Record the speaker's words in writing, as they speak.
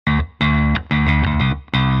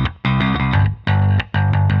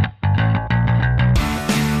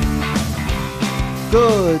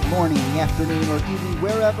Good morning, afternoon, or evening,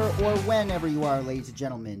 wherever or whenever you are, ladies and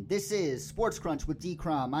gentlemen. This is Sports Crunch with D.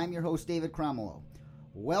 Crom. I'm your host, David Cromwell.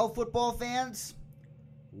 Well, football fans,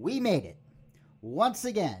 we made it. Once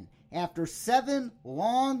again, after 7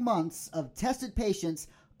 long months of tested patience,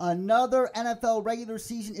 another NFL regular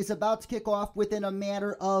season is about to kick off within a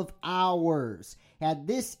matter of hours. And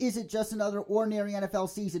this isn't just another ordinary NFL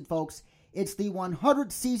season, folks. It's the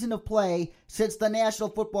 100th season of play since the National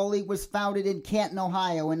Football League was founded in Canton,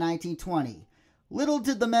 Ohio in 1920. Little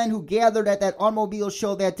did the men who gathered at that automobile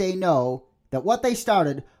show that day know that what they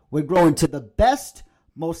started would grow into the best,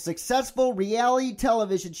 most successful reality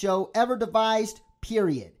television show ever devised,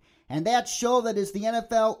 period. And that show that is the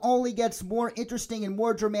NFL only gets more interesting and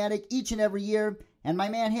more dramatic each and every year. And my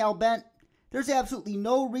man Hal Bent, there's absolutely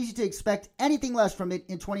no reason to expect anything less from it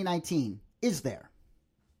in 2019, is there?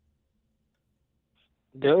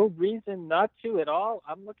 No reason not to at all.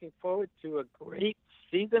 I'm looking forward to a great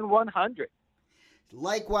season 100.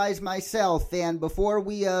 Likewise myself, and before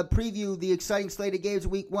we preview the exciting slate of games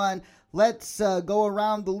week 1, let's go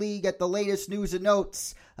around the league at the latest news and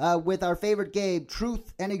notes with our favorite game,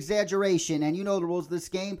 Truth and Exaggeration. And you know the rules of this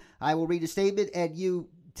game. I will read a statement and you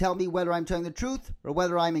tell me whether I'm telling the truth or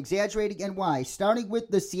whether I'm exaggerating and why. Starting with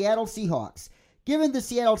the Seattle Seahawks. Given the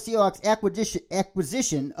Seattle Seahawks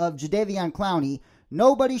acquisition of Jadeveon Clowney,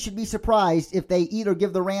 nobody should be surprised if they either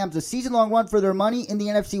give the Rams a season-long run for their money in the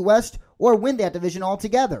NFC West or win that division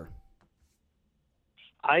altogether.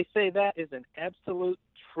 I say that is an absolute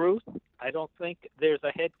truth. I don't think there's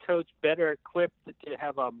a head coach better equipped to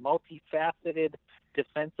have a multifaceted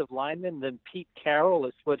defensive lineman than Pete Carroll.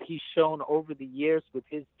 Is what he's shown over the years with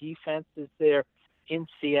his defenses there in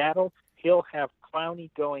Seattle. He'll have Clowney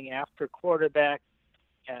going after quarterbacks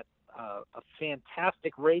at a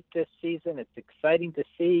fantastic rate this season. It's exciting to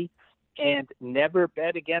see, and never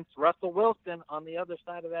bet against Russell Wilson on the other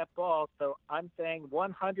side of that ball. So I'm saying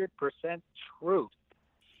 100% truth.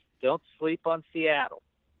 Don't sleep on Seattle.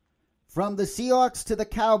 From the Seahawks to the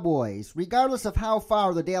Cowboys, regardless of how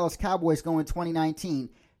far the Dallas Cowboys go in 2019,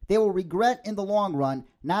 they will regret in the long run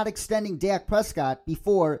not extending Dak Prescott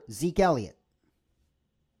before Zeke Elliott.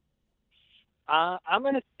 I'm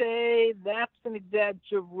going to say that's an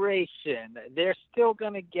exaggeration. They're still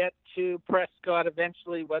going to get to Prescott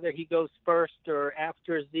eventually, whether he goes first or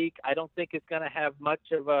after Zeke. I don't think it's going to have much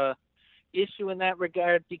of a issue in that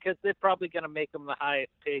regard because they're probably going to make him the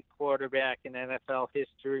highest paid quarterback in NFL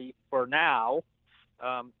history for now,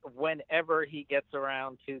 whenever he gets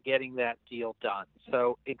around to getting that deal done.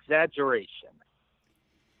 So exaggeration.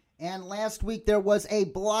 And last week there was a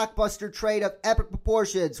blockbuster trade of epic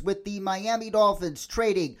proportions with the Miami Dolphins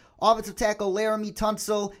trading offensive tackle Laramie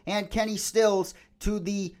Tunsil and Kenny Stills to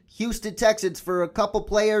the Houston Texans for a couple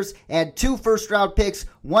players and 2 first-round picks,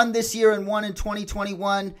 one this year and one in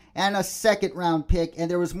 2021, and a second-round pick.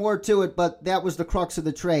 And there was more to it, but that was the crux of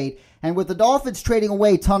the trade. And with the Dolphins trading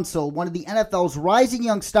away Tunsil, one of the NFL's rising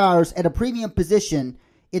young stars at a premium position,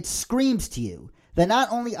 it screams to you that not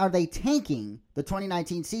only are they tanking the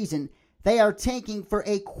 2019 season, they are tanking for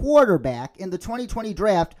a quarterback in the 2020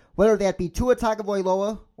 draft, whether that be Tua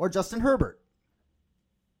Tagovailoa or Justin Herbert.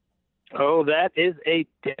 Oh, that is a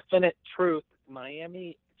definite truth.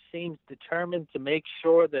 Miami seems determined to make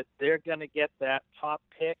sure that they're going to get that top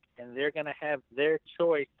pick, and they're going to have their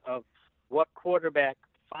choice of what quarterback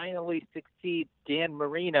finally succeeds Dan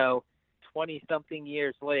Marino 20-something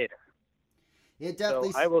years later.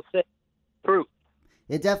 So I will say truth.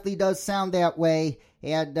 It definitely does sound that way.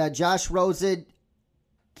 And Josh Rosen,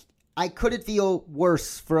 I couldn't feel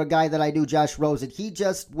worse for a guy that I knew, Josh Rosen. He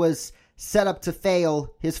just was set up to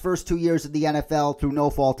fail his first 2 years of the NFL through no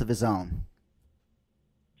fault of his own.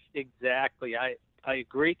 Exactly. I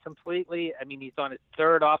agree completely. I mean, he's on his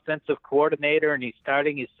 3rd offensive coordinator, and he's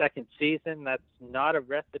starting his 2nd season. That's not a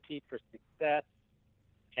recipe for success.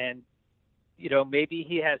 And maybe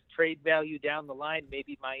he has trade value down the line.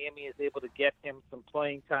 Maybe Miami is able to get him some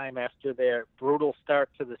playing time after their brutal start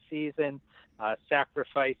to the season,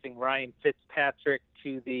 sacrificing Ryan Fitzpatrick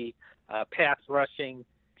to the pass rushing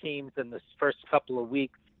teams in the first couple of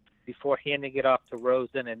weeks before handing it off to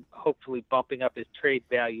Rosen and hopefully bumping up his trade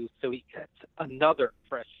value so he gets another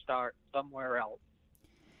fresh start somewhere else.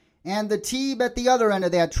 And the team at the other end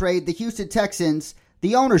of that trade, the Houston Texans,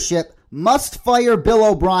 the ownership must fire Bill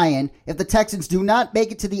O'Brien if the Texans do not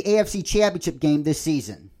make it to the AFC Championship game this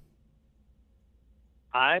season.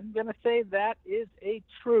 I'm going to say that is a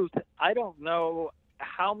truth. I don't know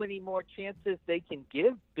how many more chances they can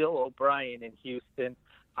give Bill O'Brien in Houston.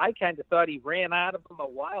 I kind of thought he ran out of them a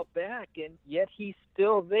while back, and yet he's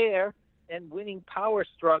still there and winning power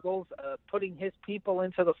struggles, putting his people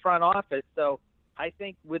into the front office. So I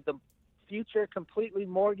think with the future completely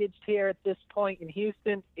mortgaged here at this point in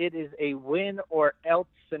Houston, it is a win or else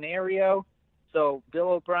scenario. So, Bill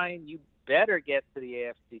O'Brien, you better get to the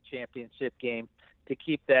AFC Championship game to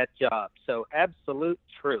keep that job. So, absolute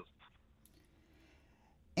truth.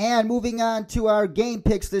 And moving on to our game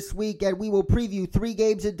picks this week, and we will preview 3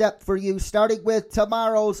 games in depth for you, starting with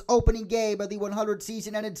tomorrow's opening game of the 100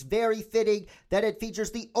 season, and it's very fitting that it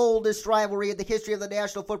features the oldest rivalry in the history of the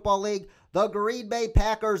National Football League, the Green Bay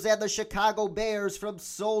Packers and the Chicago Bears from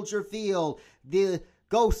Soldier Field. The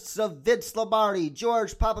ghosts of Vince Lombardi,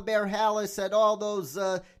 George Papa Bear Halas, and all those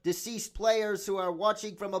deceased players who are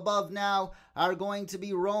watching from above now are going to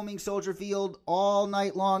be roaming Soldier Field all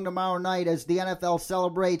night long tomorrow night as the NFL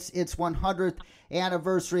celebrates its 100th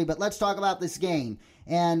anniversary. But let's talk about this game.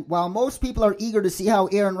 And while most people are eager to see how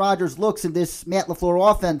Aaron Rodgers looks in this Matt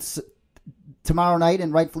LaFleur offense tomorrow night,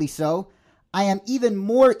 and rightfully so, I am even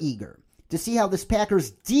more eager to see how this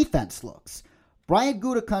Packers defense looks. Brian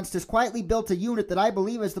Gutekunst has quietly built a unit that I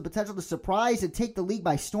believe has the potential to surprise and take the league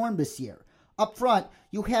by storm this year. Up front,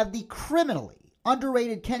 you have the criminally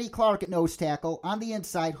underrated Kenny Clark at nose tackle. On the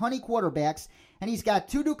inside, Honey quarterbacks, and he's got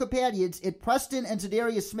 2 new companions in Preston and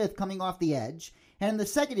Zadarius Smith coming off the edge. And in the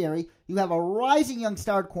secondary, you have a rising young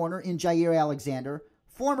star corner in Jair Alexander,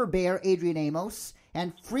 former Bear Adrian Amos,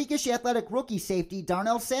 and freakish athletic rookie safety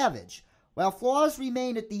Darnell Savage. While flaws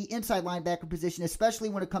remain at the inside linebacker position, especially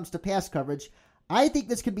when it comes to pass coverage, I think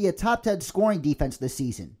this could be a top 10 scoring defense this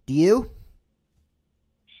season. Do you?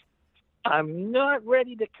 I'm not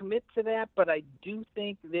ready to commit to that, but I do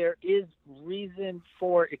think there is reason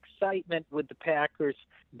for excitement with the Packers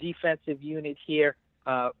defensive unit here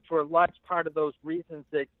for a large part of those reasons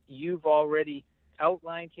that you've already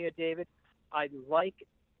outlined here, David. I like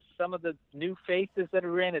some of the new faces that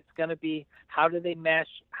are in. It's going to be how do they mesh?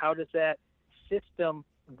 How does that system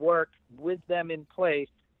work with them in place?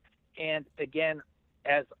 And again,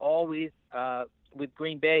 as always, with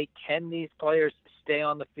Green Bay, can these players stay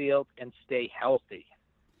on the field and stay healthy?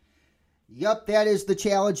 Yep, that is the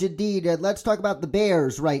challenge indeed. Let's talk about the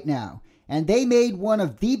Bears right now. And they made one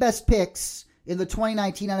of the best picks in the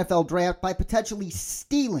 2019 NFL Draft by potentially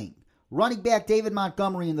stealing running back David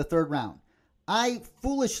Montgomery in the 3rd round. I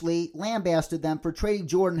foolishly lambasted them for trading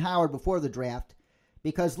Jordan Howard before the draft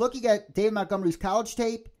because looking at David Montgomery's college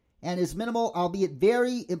tape and his minimal, albeit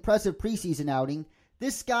very impressive preseason outing,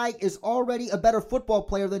 this guy is already a better football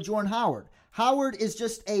player than Jordan Howard. Howard is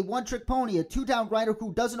just a one-trick pony, a 2-down grinder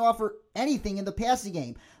who doesn't offer anything in the passing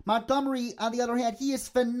game. Montgomery, on the other hand, he is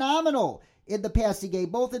phenomenal in the passing game,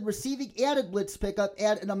 both in receiving and in blitz pickup,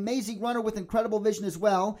 and an amazing runner with incredible vision as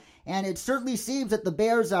well. And it certainly seems that the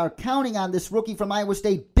Bears are counting on this rookie from Iowa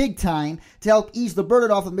State big time to help ease the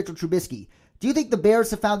burden off of Mitchell Trubisky. Do you think the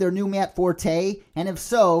Bears have found their new Matt Forte? And if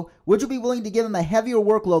so, would you be willing to give him a heavier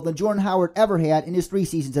workload than Jordan Howard ever had in his 3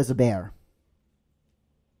 seasons as a Bear?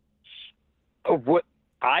 Would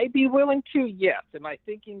I be willing to? Yes. Am I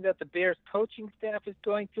thinking that the Bears coaching staff is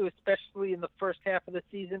going to, especially in the first half of the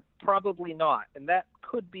season? Probably not. And that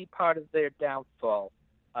could be part of their downfall.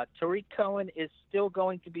 Tariq Cohen is still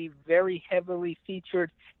going to be very heavily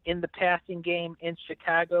featured in the passing game in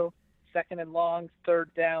Chicago. 2nd and longs, 3rd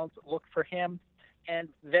downs, look for him. And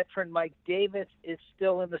veteran Mike Davis is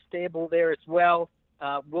still in the stable there as well.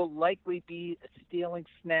 Will likely be stealing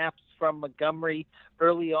snaps from Montgomery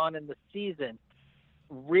early on in the season.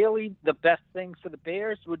 Really, the best thing for the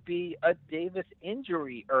Bears would be a Davis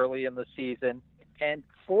injury early in the season and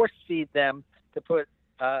force feed them to put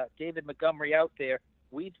David Montgomery out there.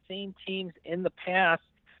 We've seen teams in the past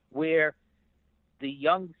where the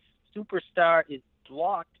young superstar is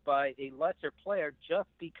blocked by a lesser player just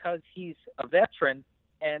because he's a veteran.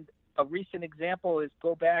 And a recent example is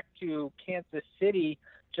go back to Kansas City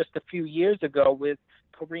just a few years ago with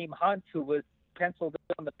Kareem Hunt, who was penciled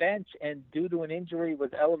on the bench and due to an injury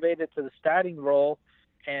was elevated to the starting role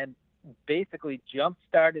and basically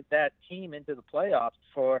jump-started that team into the playoffs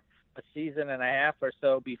for a season and a half or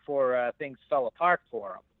so before things fell apart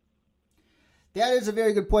for him. That is a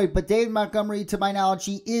very good point, but David Montgomery, to my knowledge,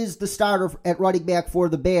 he is the starter at running back for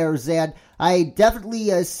the Bears, and I definitely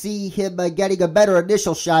see him getting a better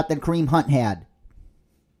initial shot than Kareem Hunt had.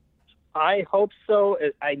 I hope so.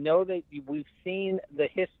 I know that we've seen the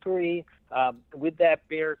history with that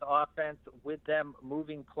Bears offense, with them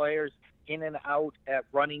moving players in and out at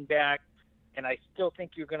running back, and I still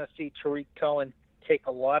think you're going to see Tariq Cohen take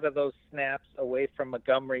a lot of those snaps away from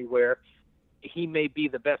Montgomery where he may be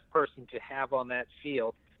the best person to have on that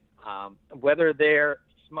field. Whether they're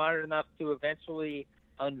smart enough to eventually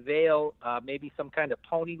unveil maybe some kind of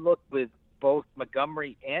pony look with both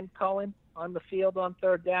Montgomery and Cohen, on the field on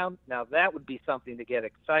third down, now that would be something to get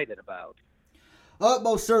excited about. Oh, it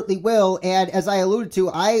most certainly will. And as I alluded to,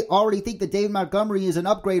 I already think that David Montgomery is an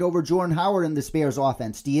upgrade over Jordan Howard in the Bears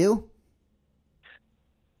offense. Do you?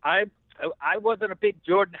 I wasn't a big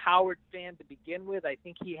Jordan Howard fan to begin with. I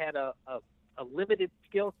think he had a limited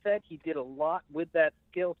skill set. He did a lot with that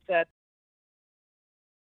skill set.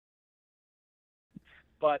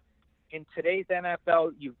 But in today's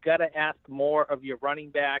NFL, you've got to ask more of your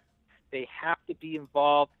running backs. They have to be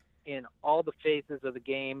involved in all the phases of the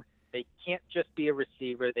game. They can't just be a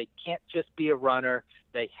receiver. They can't just be a runner.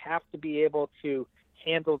 They have to be able to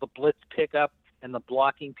handle the blitz pickup and the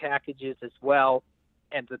blocking packages as well.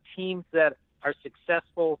 And the teams that are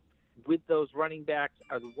successful with those running backs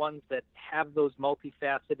are the ones that have those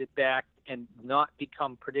multifaceted backs and not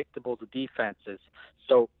become predictable to defenses.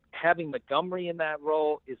 So having Montgomery in that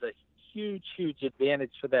role is a huge, huge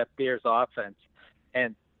advantage for that Bears offense.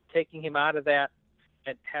 And taking him out of that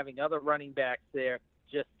and having other running backs there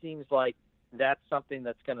just seems like that's something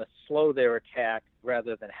that's going to slow their attack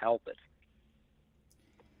rather than help it.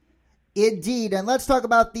 Indeed. And let's talk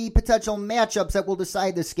about the potential matchups that will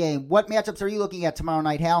decide this game. What matchups are you looking at tomorrow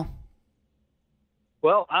night, Hal?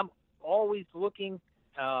 Well, I'm always looking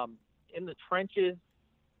in the trenches.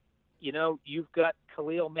 You know, you've got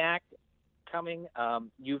Khalil Mack coming.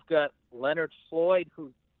 You've got Leonard Floyd,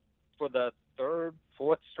 who for the third,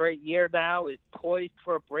 fourth straight year now is poised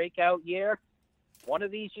for a breakout year. One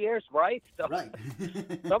of these years, right? So right.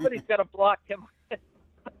 Somebody's got to block him.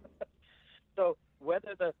 So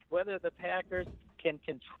whether the Packers can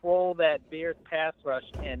control that Bears pass rush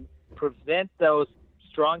and prevent those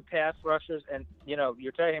strong pass rushers, and you know,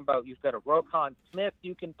 you're talking about you've got a Roquan Smith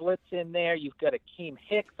you can blitz in there. You've got Akeem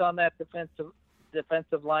Hicks on that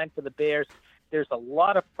defensive line for the Bears. There's a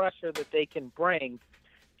lot of pressure that they can bring,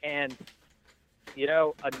 and you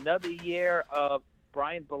know, another year of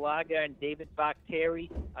Brian Bulaga and David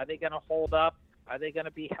Bakhtiari, are they going to hold up? Are they going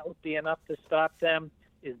to be healthy enough to stop them?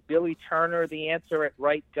 Is Billy Turner the answer at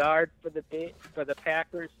right guard for the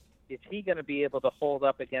Packers? Is he going to be able to hold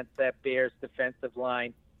up against that Bears defensive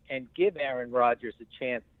line and give Aaron Rodgers a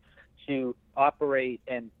chance to operate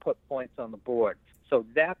and put points on the board? So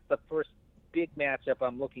that's the first big matchup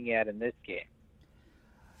I'm looking at in this game.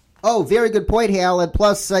 Oh, very good point, Hal. And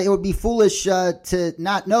plus, it would be foolish to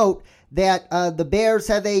not note that the Bears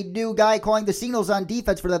have a new guy calling the signals on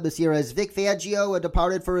defense for them this year, as Vic Fangio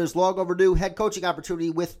departed for his long overdue head coaching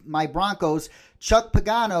opportunity with my Broncos. Chuck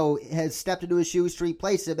Pagano has stepped into his shoes to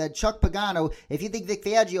replace him. And Chuck Pagano, if you think Vic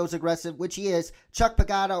Fangio is aggressive, which he is, Chuck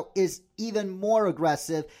Pagano is even more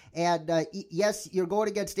aggressive. And yes, you're going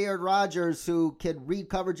against Aaron Rodgers, who can read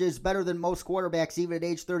coverages better than most quarterbacks, even at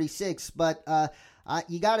age 36. But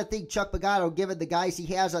you got to think Chuck Pagano, given the guys he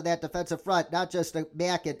has on that defensive front, not just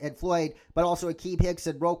Mack and Floyd, but also Akeem Hicks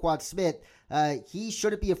and Roquan Smith, he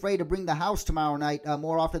shouldn't be afraid to bring the house tomorrow night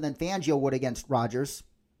more often than Fangio would against Rodgers.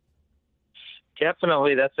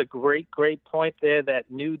 Definitely. That's a great point there. That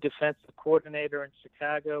new defensive coordinator in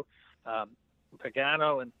Chicago,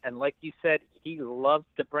 Pagano, and like you said, he loves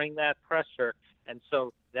to bring that pressure. And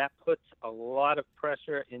so that puts a lot of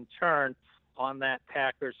pressure in turn on that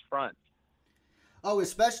Packers front. Oh,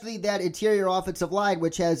 especially that interior offensive line,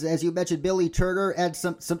 which has, as you mentioned, Billy Turner and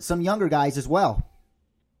some younger guys as well.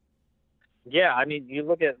 Yeah, I mean, you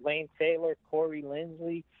look at Lane Taylor, Corey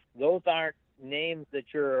Linsley, those aren't names that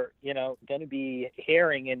you're, going to be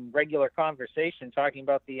hearing in regular conversation talking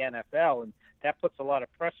about the NFL, and that puts a lot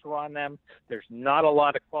of pressure on them. There's not a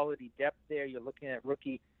lot of quality depth there. You're looking at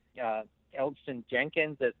rookie Elgton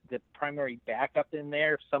Jenkins as the primary backup in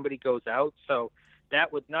there if somebody goes out, so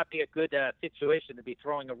that would not be a good situation to be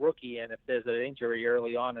throwing a rookie in if there's an injury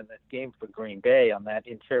early on in this game for Green Bay on that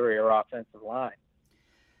interior offensive line.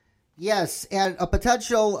 Yes, and a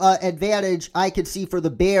potential advantage I could see for the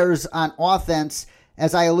Bears on offense,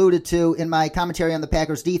 as I alluded to in my commentary on the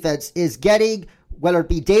Packers defense, is getting, whether it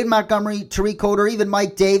be David Montgomery, Tariq Cohen, or even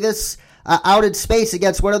Mike Davis, out in space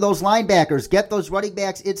against one of those linebackers. Get those running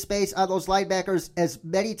backs in space on those linebackers as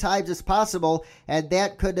many times as possible, and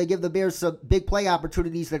that could give the Bears some big play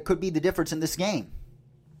opportunities that could be the difference in this game.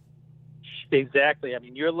 Exactly. I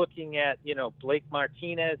mean, you're looking at, Blake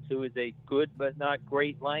Martinez, who is a good but not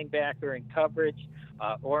great linebacker in coverage.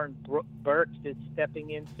 Oren Burks is stepping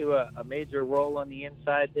into a major role on the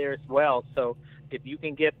inside there as well. So if you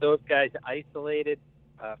can get those guys isolated,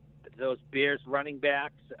 those Bears running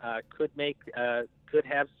backs could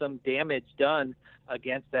have some damage done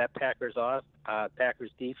against that Packers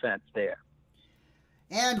defense there.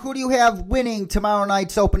 And who do you have winning tomorrow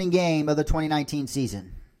night's opening game of the 2019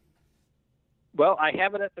 season? Well, I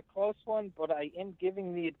have it as a close one, but I am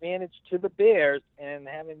giving the advantage to the Bears and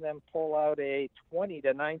having them pull out a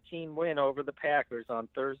 20-19 win over the Packers on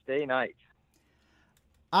Thursday night.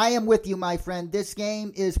 I am with you, my friend. This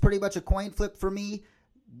game is pretty much a coin flip for me.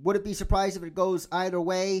 Wouldn't be surprised if it goes either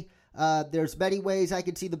way. There's many ways I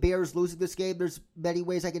could see the Bears losing this game. There's many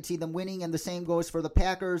ways I could see them winning, and the same goes for the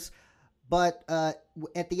Packers. But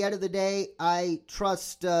at the end of the day, I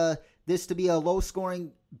trust this to be a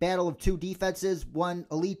low-scoring battle of two defenses, one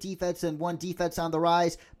elite defense and one defense on the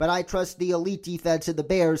rise. But I trust the elite defense and the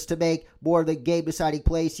Bears to make more of the game-deciding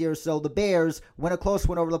plays here. So the Bears win a close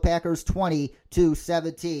one over the Packers,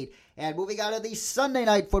 20-17. And moving on to the Sunday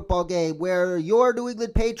night football game, where your New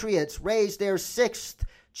England Patriots raise their sixth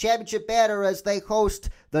championship banner as they host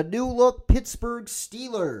the new-look Pittsburgh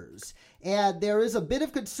Steelers. And there is a bit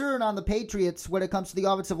of concern on the Patriots when it comes to the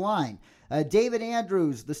offensive line. David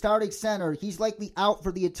Andrews, the starting center, he's likely out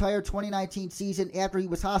for the entire 2019 season after he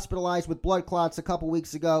was hospitalized with blood clots a couple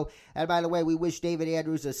weeks ago. And by the way, we wish David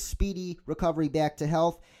Andrews a speedy recovery back to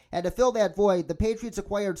health. And to fill that void, the Patriots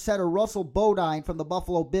acquired center Russell Bodine from the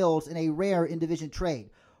Buffalo Bills in a rare in-division trade.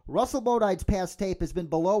 Russell Bodine's past tape has been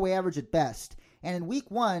below average at best. And in week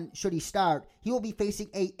one, should he start, he will be facing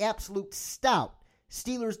an absolute stout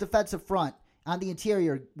Steelers defensive front on the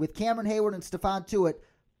interior with Cameron Hayward and Stephon Tuitt.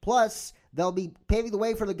 Plus, they'll be paving the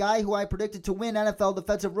way for the guy who I predicted to win NFL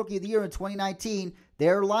Defensive Rookie of the Year in 2019,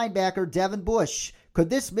 their linebacker, Devin Bush. Could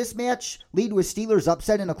this mismatch lead to a Steelers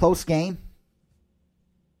upset in a close game?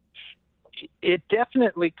 It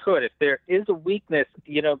definitely could. If there is a weakness,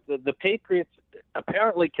 the Patriots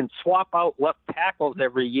apparently can swap out left tackles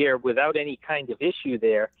every year without any kind of issue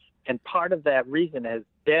there. And part of that reason has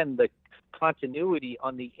been the continuity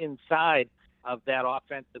on the inside of that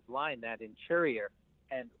offensive line, that interior.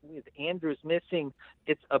 And with Andrews missing,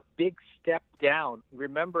 it's a big step down.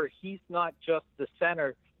 Remember, he's not just the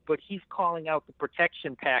center, but he's calling out the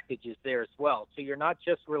protection packages there as well. So you're not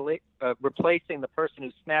just replacing the person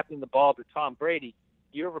who's snapping the ball to Tom Brady.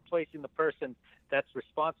 You're replacing the person that's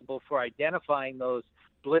responsible for identifying those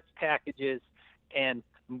blitz packages and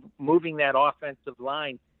moving that offensive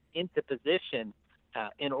line into position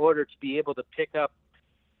in order to be able to pick up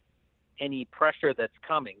any pressure that's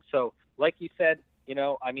coming. So like you said,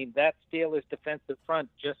 that Steelers defensive front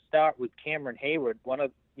just start with Cameron Hayward.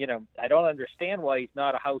 I don't understand why he's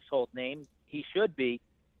not a household name. He should be.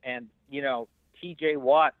 And, TJ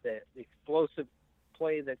Watt, the explosive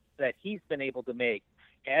play that he's been able to make,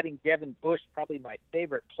 adding Devin Bush, probably my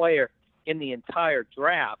favorite player in the entire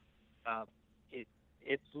draft.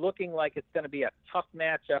 It's looking like it's going to be a tough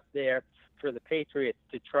matchup there for the Patriots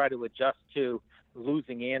to try to adjust to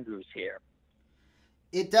losing Andrews here.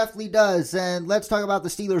 It definitely does, and let's talk about the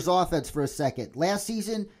Steelers' offense for a second. Last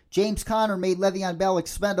season, James Conner made Le'Veon Bell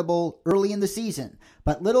expendable early in the season,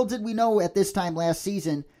 but little did we know at this time last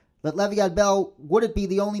season that Le'Veon Bell wouldn't be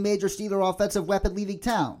the only major Steeler offensive weapon leaving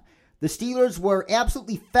town. The Steelers were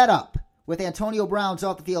absolutely fed up with Antonio Brown's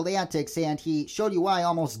off-the-field antics, and he showed you why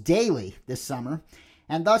almost daily this summer,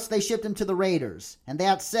 and thus they shipped him to the Raiders. And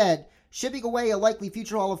that said, shipping away a likely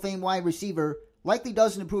future Hall of Fame wide receiver likely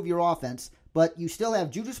doesn't improve your offense, but you still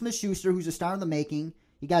have Juju Smith-Schuster, who's a star in the making.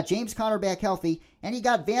 You got James Conner back healthy, and you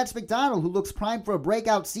got Vance McDonald, who looks primed for a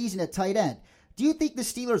breakout season at tight end. Do you think the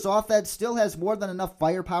Steelers' offense still has more than enough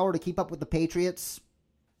firepower to keep up with the Patriots?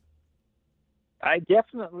 I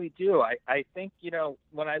definitely do. I think,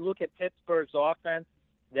 when I look at Pittsburgh's offense,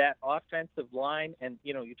 that offensive line, and,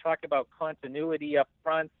 you talk about continuity up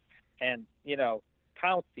front, and,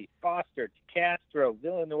 Pouncey, Foster, Castro,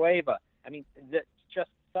 Villanueva. That's just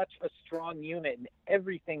such a strong unit, and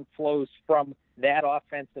everything flows from that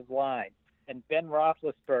offensive line. And Ben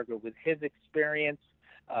Roethlisberger, with his experience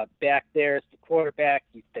back there as the quarterback,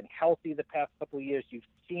 he's been healthy the past couple of years. You've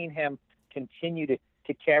seen him continue to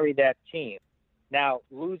carry that team. Now,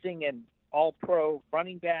 losing an all-pro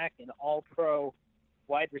running back and all-pro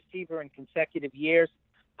wide receiver in consecutive years,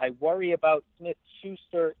 I worry about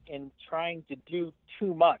Smith-Schuster in trying to do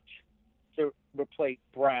too much to replace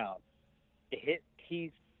Brown.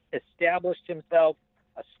 He's established himself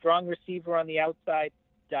a strong receiver on the outside,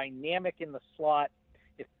 dynamic in the slot.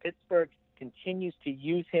 If Pittsburgh continues to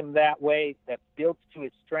use him that way, that builds to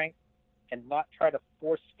his strength, and not try to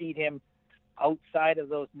force feed him outside of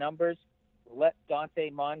those numbers, let Dante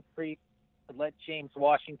Moncrief, let James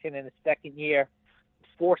Washington in his second year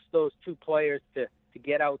force those two players to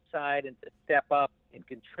get outside and to step up and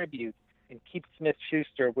contribute, and keep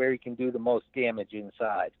Smith-Schuster where he can do the most damage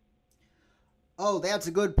inside. Oh, that's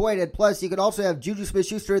a good point. And plus, you could also have Juju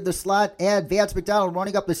Smith-Schuster in the slot and Vance McDonald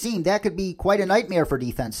running up the seam. That could be quite a nightmare for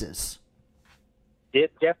defenses.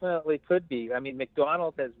 It definitely could be. I mean,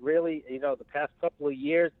 McDonald has really, the past couple of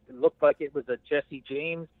years, it looked like it was a Jesse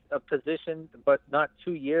James position, but not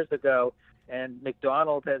 2 years ago. And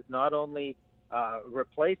McDonald has not only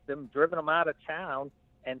replaced him, driven him out of town,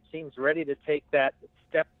 and seems ready to take that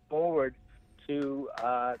step forward to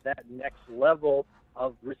that next level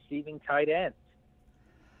of receiving tight ends.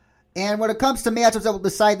 And when it comes to matchups that will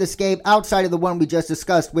decide this game, outside of the one we just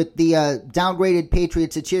discussed with the downgraded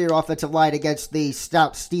Patriots interior offensive line against the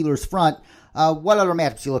stout Steelers front, what other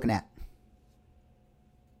matchups are you looking at?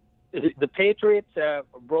 The Patriots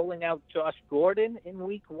rolling out Josh Gordon in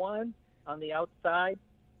week 1 on the outside,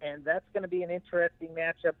 and that's going to be an interesting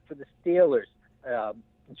matchup for the Steelers.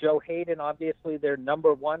 Joe Hayden, obviously their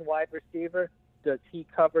number 1 wide receiver. Does he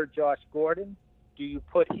cover Josh Gordon? Do you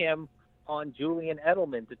put him on Julian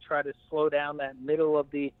Edelman to try to slow down that middle of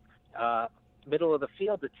the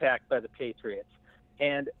field attack by the Patriots?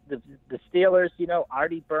 And the Steelers,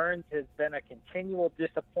 Artie Burns has been a continual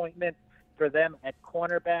disappointment for them at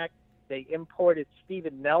cornerback. They imported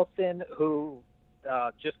Steven Nelson, who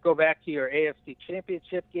just go back to your AFC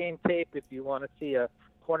Championship game tape if you want to see a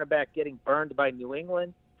cornerback getting burned by New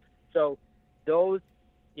England. So those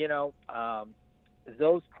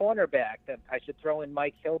cornerbacks, and I should throw in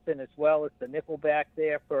Mike Hilton as well as the nickelback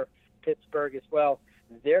there for Pittsburgh as well.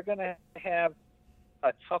 They're going to have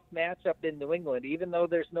a tough matchup in New England, even though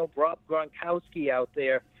there's no Rob Gronkowski out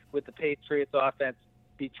there with the Patriots offense.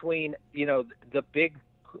 Between the big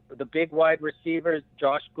wide receivers,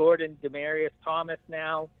 Josh Gordon, Demaryius Thomas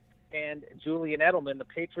now, and Julian Edelman, the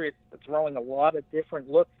Patriots are throwing a lot of different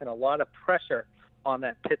looks and a lot of pressure on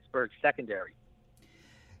that Pittsburgh secondary.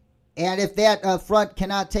 And if that front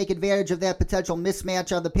cannot take advantage of that potential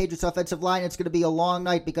mismatch on the Patriots offensive line, it's going to be a long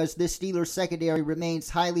night because this Steelers secondary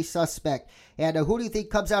remains highly suspect. And who do you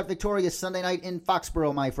think comes out victorious Sunday night in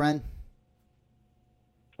Foxborough, my friend?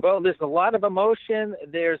 Well, there's a lot of emotion.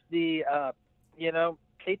 There's the,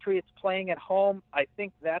 Patriots playing at home. I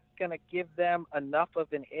think that's going to give them enough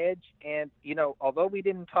of an edge. And, although we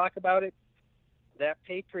didn't talk about it, that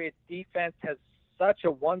Patriots defense has such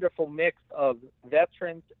a wonderful mix of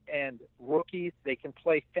veterans and rookies. They can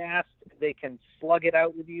play fast. They can slug it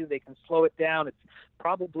out with you. They can slow it down. It's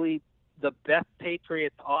probably the best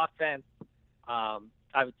Patriots defense,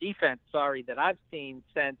 that I've seen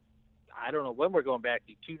since, I don't know when we're going back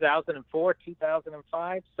to, 2004,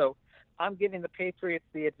 2005. So I'm giving the Patriots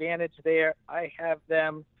the advantage there. I have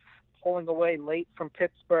them pulling away late from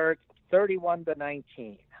Pittsburgh,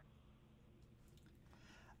 31-19.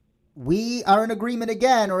 We are in agreement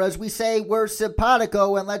again, or as we say, we're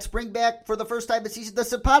simpatico, and let's bring back for the first time this season the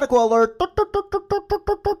simpatico alert.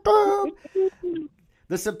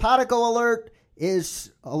 The simpatico alert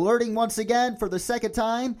is alerting once again for the second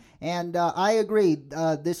time, and I agree.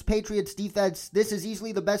 This Patriots defense, this is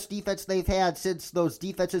easily the best defense they've had since those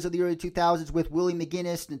defenses of the early 2000s with Willie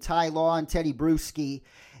McGinnis and Ty Law and Teddy Bruschi.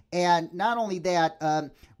 And not only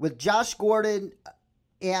that, with Josh Gordon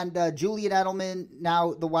and Julian Edelman,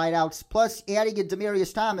 now the wideouts, plus adding in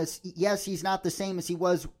Demaryius Thomas. Yes, he's not the same as he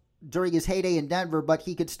was during his heyday in Denver, but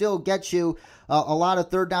he could still get you a lot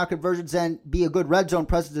of third down conversions and be a good red zone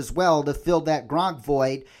presence as well to fill that Gronk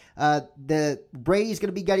void. The Brady's going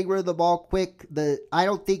to be getting rid of the ball quick. I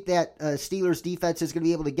don't think that Steelers defense is going to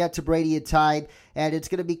be able to get to Brady in time, and it's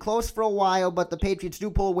going to be close for a while, but the Patriots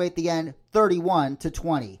do pull away at the end,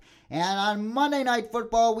 31-20. And on Monday Night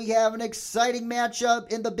Football, we have an exciting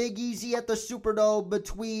matchup in the Big Easy at the Superdome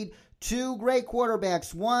between two great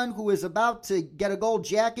quarterbacks, one who is about to get a gold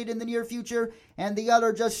jacket in the near future, and the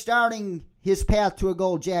other just starting his path to a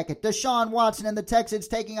gold jacket. Deshaun Watson and the Texans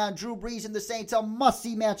taking on Drew Brees and the Saints, a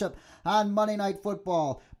must-see matchup on Monday Night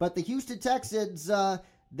Football. But the Houston Texans,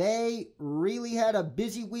 they really had a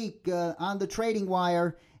busy week on the trading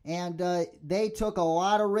wire, and they took a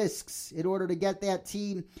lot of risks in order to get that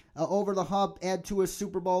team over the hump and to a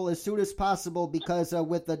Super Bowl as soon as possible, because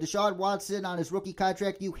with Deshaun Watson on his rookie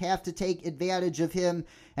contract, you have to take advantage of him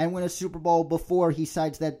and win a Super Bowl before he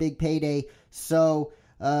signs that big payday. So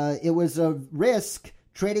it was a risk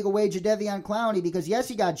trading away Jadeveon Clowney because, yes,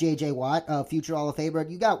 you got J.J. Watt, future Hall of Famer,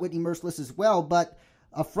 and you got Whitney Merciless as well, but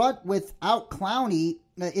a front without Clowney,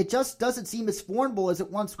 it just doesn't seem as formidable as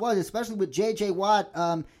it once was, especially with J.J. Watt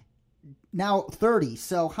now 30.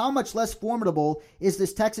 So how much less formidable is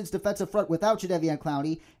this Texans defensive front without Jadeveon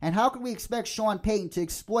Clowney, and how can we expect Sean Payton to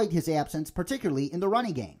exploit his absence, particularly in the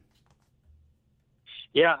running game?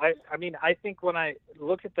 Yeah, I mean, I think when I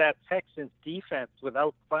look at that Texans defense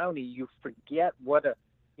without Clowney, you forget what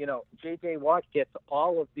J.J. Watt gets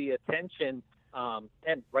all of the attention,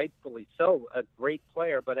 and rightfully so, a great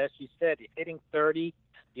player. But as you said, hitting 30,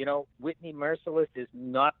 Whitney Merciless is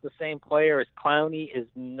not the same player as Clowney, is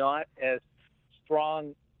not as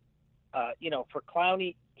strong. For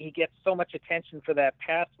Clowney, he gets so much attention for that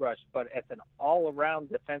pass rush, but as an all-around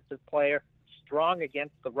defensive player, strong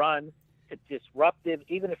against the run, disruptive,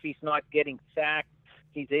 even if he's not getting sacked,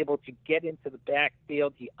 he's able to get into the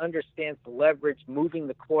backfield. He understands the leverage, moving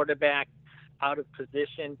the quarterback out of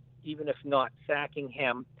position, even if not sacking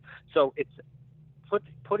him. So it's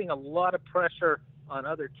putting a lot of pressure on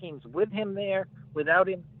other teams. With him there, without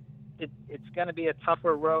him, it's going to be a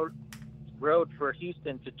tougher road for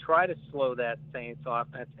Houston to try to slow that Saints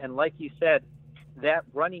offense. And like you said, that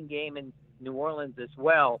running game in New Orleans as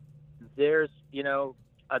well, there's,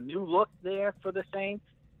 a new look there for the Saints.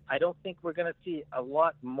 I don't think we're going to see a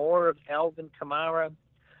lot more of Alvin Kamara,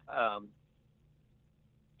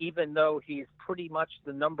 even though he's pretty much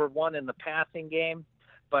the number one in the passing game.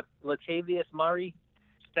 But Latavius Murray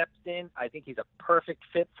steps in. I think he's a perfect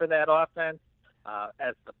fit for that offense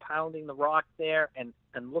as the pounding the rock there, and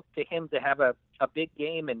look to him to have a big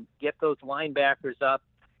game and get those linebackers up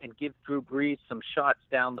and give Drew Brees some shots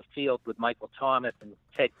down the field with Michael Thomas and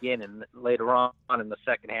Ted Ginn and later on in the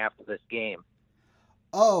second half of this game.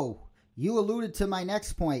 Oh, you alluded to my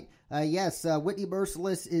next point. Yes, Whitney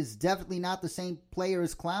Merciless is definitely not the same player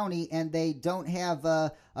as Clowney, and they don't have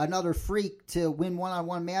another freak to win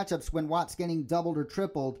one-on-one matchups when Watt's getting doubled or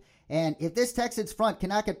tripled. And if this Texans front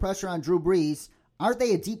cannot get pressure on Drew Brees, aren't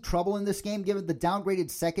they in deep trouble in this game given the downgraded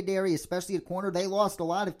secondary, especially at corner? They lost a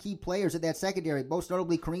lot of key players at that secondary, most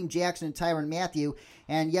notably Kareem Jackson and Tyrann Mathieu.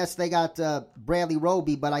 And yes, they got Bradley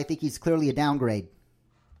Roby, but I think he's clearly a downgrade.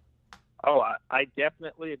 Oh, I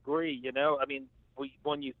definitely agree.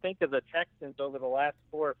 When you think of the Texans over the last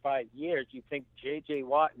 4 or 5 years, you think J.J.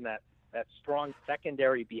 Watt and that strong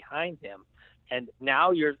secondary behind him. And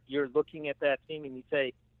now you're looking at that team and you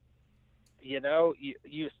say,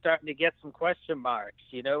 you're starting to get some question marks.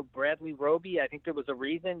 Bradley Roby, I think there was a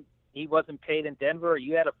reason he wasn't paid in Denver.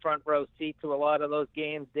 You had a front row seat to a lot of those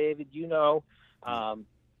games, David.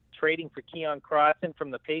 Trading for Keon Crossan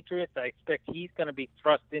from the Patriots, I expect he's going to be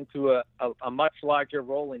thrust into a much larger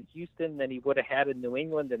role in Houston than he would have had in New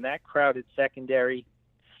England in that crowded secondary.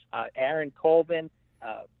 Aaron Colvin,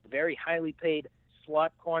 very highly paid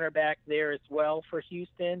slot cornerback there as well for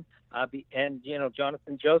Houston, and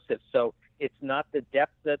Jonathan Joseph. So it's not the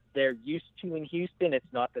depth that they're used to in Houston. It's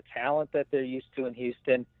not the talent that they're used to in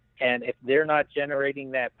Houston. And if they're not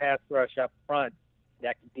generating that pass rush up front,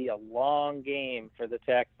 that could be a long game for the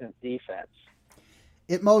Texans defense.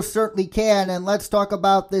 It most certainly can. And let's talk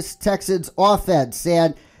about this Texans offense.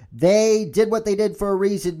 And they did what they did for a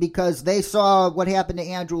reason, because they saw what happened to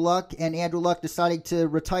Andrew Luck, and Andrew Luck deciding to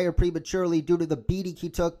retire prematurely due to the beating he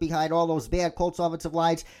took behind all those bad Colts offensive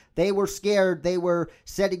lines. They were scared. They were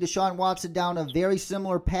setting Deshaun Watson down a very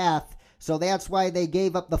similar path. So that's why they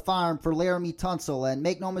gave up the farm for Laramie Tunsil. And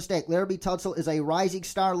make no mistake, Laramie Tunsil is a rising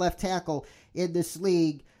star left tackle in this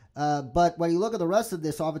league. But when you look at the rest of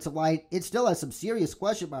this offensive line, it still has some serious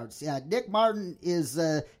question marks. Nick Martin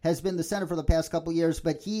has been the center for the past couple years,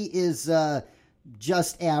 but he is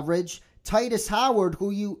just average. Titus Howard,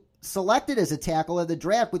 who you selected as a tackle in the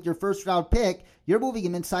draft with your first-round pick, you're moving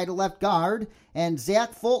him inside to left guard. And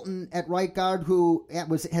Zach Fulton at right guard, who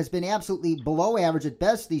has been absolutely below average at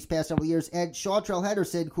best these past several years. And Shawtrell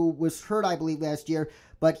Henderson, who was hurt, I believe, last year,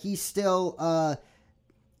 but he's still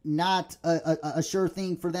not a sure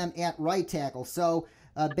thing for them at right tackle. So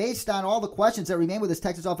based on all the questions that remain with this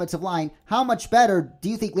Texas offensive line, how much better do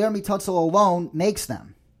you think Laramie Tunsil alone makes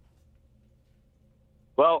them?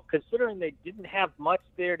 Well, considering they didn't have much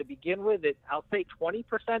there to begin with, I'll say 20%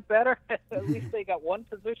 better. At least they got one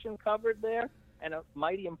position covered there, and a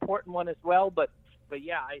mighty important one as well. But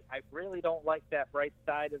yeah, I really don't like that right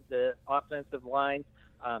side of the offensive line.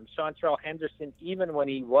 Shawtrell Henderson, even when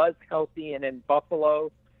he was healthy and in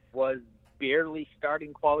Buffalo, was barely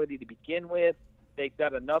starting quality to begin with. They've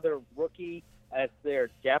got another rookie as their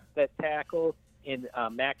depth at tackle in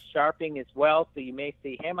Max Sharping as well. So you may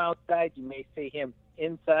see him outside. You may see him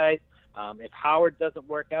inside. If Howard doesn't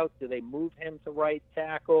work out, do they move him to right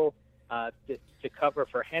tackle to cover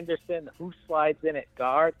for Henderson? Who slides in at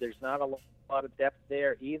guard? There's not a lot of depth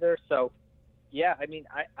there either. So, yeah,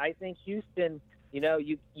 I think Houston,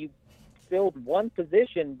 you filled one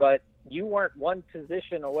position, but you weren't one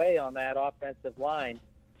position away on that offensive line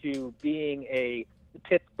to being a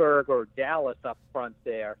Pittsburgh or Dallas up front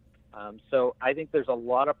there. So I think there's a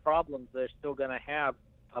lot of problems they're still going to have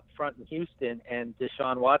up front in Houston, and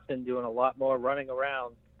Deshaun Watson doing a lot more running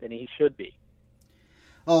around than he should be.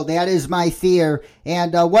 Oh, that is my fear.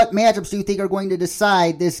 And what matchups do you think are going to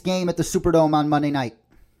decide this game at the Superdome on Monday night?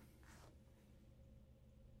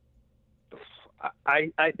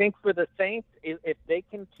 I think for the Saints, if they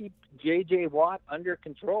can keep J.J. Watt under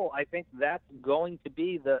control, I think that's going to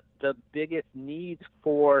be the biggest need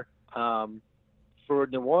for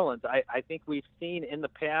New Orleans. I think we've seen in the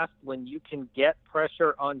past when you can get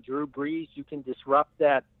pressure on Drew Brees, you can disrupt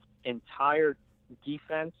that entire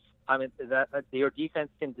defense. I mean, that your defense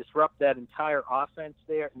can disrupt that entire offense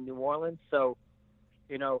there in New Orleans. So,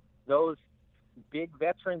 those big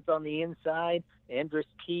veterans on the inside, Andrus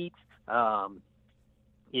Peat, they're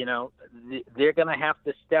going to have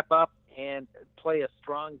to step up and play a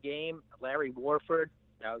strong game. Larry Warford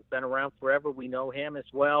has been around forever. We know him as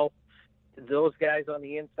well. Those guys on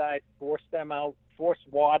the inside, force them out, force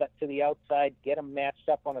Watt to the outside, get them matched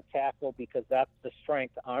up on a tackle because that's the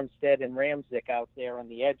strength. Armstead and Ramczyk out there on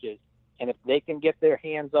the edges. And if they can get their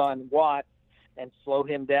hands on Watt and slow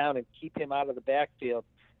him down and keep him out of the backfield,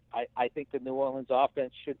 I think the New Orleans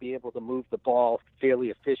offense should be able to move the ball fairly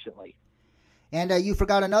efficiently. And you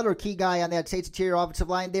forgot another key guy on that Saints interior offensive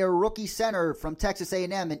line. Their rookie center from Texas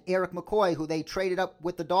A&M, and Eric McCoy, who they traded up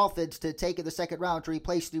with the Dolphins to take in the second round to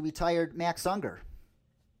replace the retired Max Unger.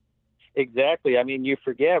 Exactly. I mean, you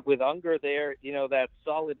forget with Unger there, that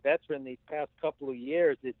solid veteran these past couple of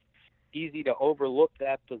years, it's easy to overlook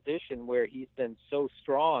that position where he's been so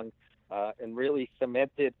strong and really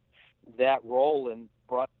cemented that role and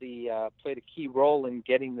played a key role in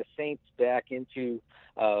getting the Saints back into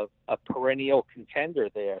a perennial contender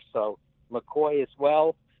there. So McCoy as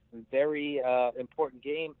well, very important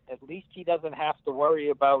game. At least he doesn't have to worry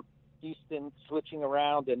about Houston switching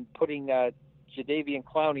around and putting Jadeveon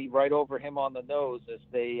Clowney right over him on the nose as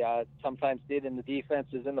they sometimes did in the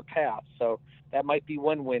defenses in the past. So that might be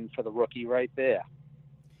one win for the rookie right there.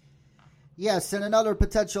 Yes, and another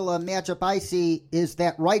potential matchup I see is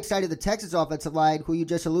that right side of the Texas offensive line, who you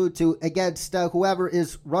just alluded to, against whoever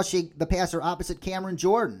is rushing the passer opposite Cameron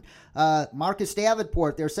Jordan. Marcus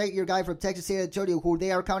Davenport, their second-year guy from Texas San Antonio, who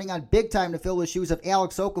they are counting on big time to fill the shoes of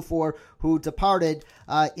Alex Okafor, who departed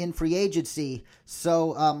in free agency.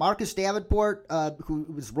 So Marcus Davenport, who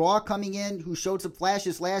was raw coming in, who showed some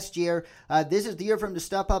flashes last year, this is the year for him to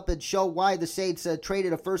step up and show why the Saints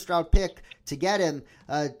traded a first-round pick to get him.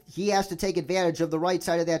 He has to take advantage of the right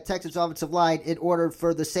side of that Texas offensive line in order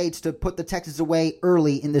for the Saints to put the Texans away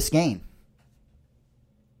early in this game.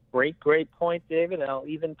 Great point, David. And I'll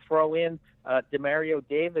even throw in Demario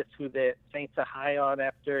Davis, who the Saints are high on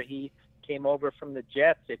after he came over from the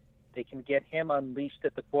Jets. If they can get him unleashed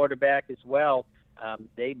at the quarterback as well,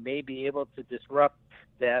 they may be able to disrupt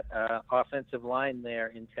that offensive line there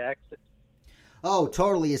in Texas. Oh,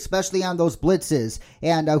 totally, especially on those blitzes.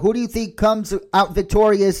 And who do you think comes out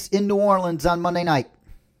victorious in New Orleans on Monday night?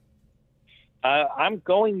 I'm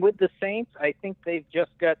going with the Saints. I think they've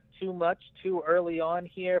just got too much too early on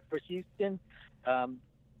here for Houston. 30-17,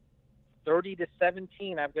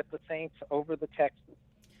 I've got the Saints over the Texans.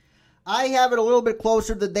 I have it a little bit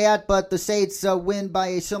closer than that, but the Saints win by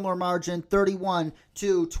a similar margin,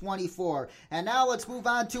 31-24. And now let's move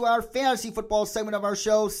on to our fantasy football segment of our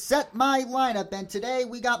show, Set My Lineup. And today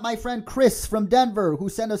we got my friend Chris from Denver, who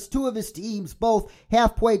sent us two of his teams, both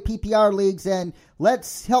half-point PPR leagues. And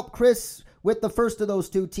let's help Chris with the first of those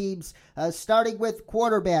two teams, starting with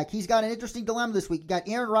quarterback. He's got an interesting dilemma this week. He got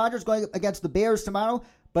Aaron Rodgers going against the Bears tomorrow,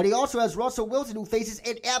 but he also has Russell Wilson, who faces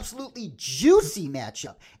an absolutely juicy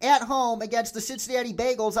matchup at home against the Cincinnati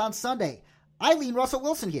Bengals on Sunday. I lean Russell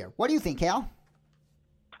Wilson here. What do you think, Cal?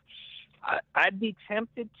 I'd be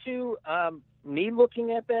tempted to. Me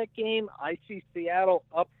looking at that game, I see Seattle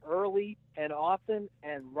up early and often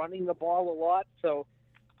and running the ball a lot. So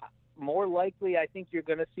more likely, I think you're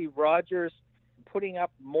going to see Rodgers putting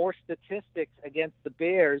up more statistics against the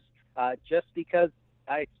Bears just because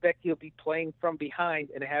I expect he'll be playing from behind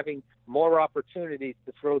and having more opportunities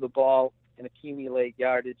to throw the ball and accumulate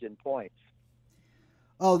yardage and points.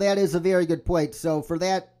 Oh, that is a very good point. So for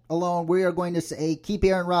that alone, we are going to say keep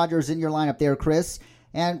Aaron Rodgers in your lineup there, Chris.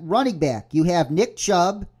 And running back, you have Nick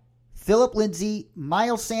Chubb, Phillip Lindsay,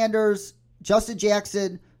 Miles Sanders, Justin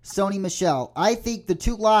Jackson, Sony Michel. I think the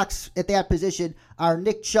two locks at that position are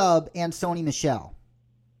Nick Chubb and Sony Michel.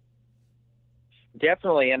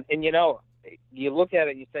 Definitely. And you look at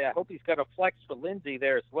it and you say, I hope he's got a flex for Lindsay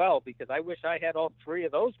there as well, because I wish I had all three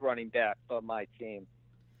of those running backs on my team.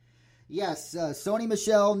 Yes, Sony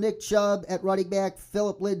Michel, Nick Chubb at running back,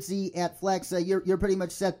 Phillip Lindsay at flex. You're pretty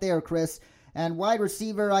much set there, Chris. And wide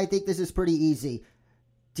receiver, I think this is pretty easy.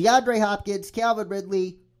 DeAndre Hopkins, Calvin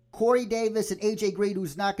Ridley, Corey Davis, and A.J. Green,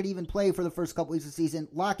 who's not going to even play for the first couple weeks of the season.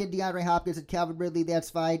 Lock in DeAndre Hopkins and Calvin Ridley, that's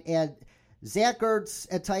fine. And Zach Ertz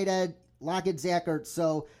at tight end, lock in Zach Ertz.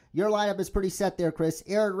 So your lineup is pretty set there, Chris.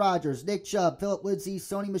 Aaron Rodgers, Nick Chubb, Phillip Lindsay,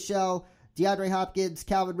 Sony Michel, DeAndre Hopkins,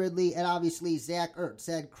 Calvin Ridley, and obviously Zach Ertz.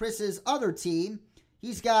 And Chris's other team,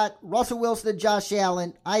 he's got Russell Wilson and Josh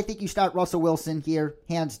Allen. I think you start Russell Wilson here,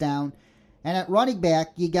 hands down. And at running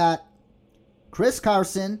back, you got Chris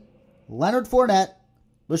Carson, Leonard Fournette,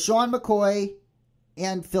 LaShawn McCoy,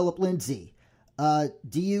 and Phillip Lindsay. Do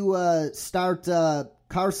you start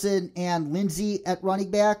Carson and Lindsay at running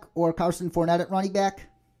back or Carson Fournette at running back?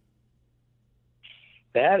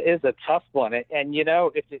 That is a tough one. And you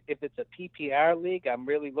know, if it's a PPR league, I'm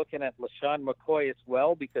really looking at LaShawn McCoy as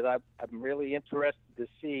well because I'm really interested to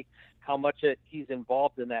see how much he's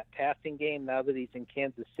involved in that passing game now that he's in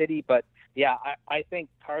Kansas City. But, yeah, I think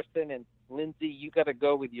Carson and Lindsay, you got to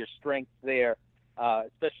go with your strengths there,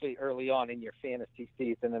 especially early on in your fantasy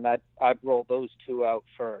season, and I'd roll those two out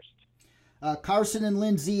first. Carson and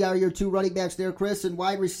Lindsay are your two running backs there, Chris. And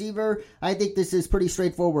wide receiver, I think this is pretty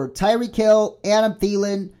straightforward. Tyreek Hill, Adam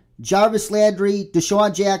Thielen, Jarvis Landry,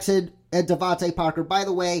 Deshaun Jackson, and Devontae Parker. By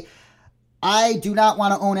the way, I do not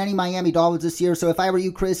want to own any Miami Dolphins this year, so if I were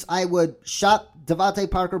you, Chris, I would shop Devontae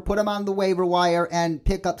Parker, put him on the waiver wire, and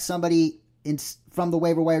pick up somebody from the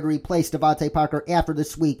waiver wire to replace Devontae Parker after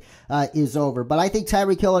this week is over. But I think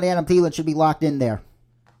Tyreek Hill and Adam Thielen should be locked in there.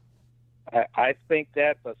 I think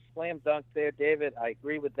that's a slam dunk there, David. I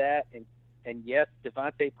agree with that. And yes,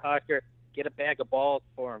 Devontae Parker, get a bag of balls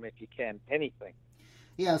for him if you can. Anything.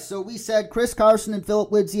 Yeah, so we said Chris Carson and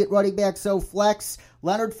Phillip Lindsay at running back. So flex,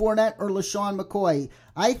 Leonard Fournette or LaShawn McCoy.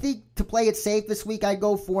 I think to play it safe this week, I'd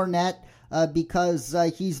go Fournette because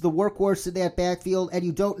he's the workhorse in that backfield, and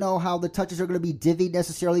you don't know how the touches are going to be divvied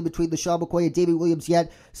necessarily between LaShawn McCoy and David Williams yet.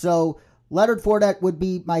 So Leonard Fournette would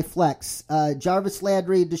be my flex. Jarvis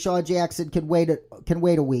Landry and Deshaun Jackson can wait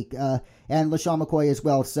a week, and LaShawn McCoy as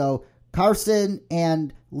well. So Carson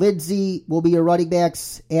and Lindsay will be your running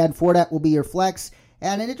backs, and Fournette will be your flex.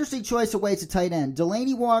 And an interesting choice awaits at tight end,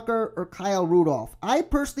 Delanie Walker or Kyle Rudolph. I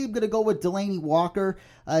personally am going to go with Delanie Walker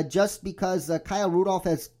just because Kyle Rudolph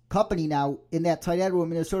has company now in that tight end room in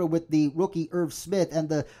Minnesota with the rookie Irv Smith, and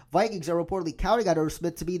the Vikings are reportedly counting on Irv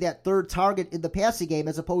Smith to be that third target in the passing game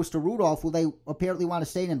as opposed to Rudolph, who they apparently want to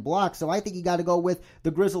stay in and block. So I think you got to go with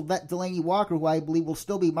the grizzled vet Delanie Walker, who I believe will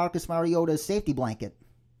still be Marcus Mariota's safety blanket.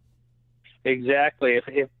 Exactly.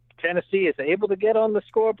 If Tennessee is able to get on the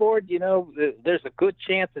scoreboard, you know, there's a good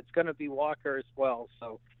chance it's going to be Walker as well.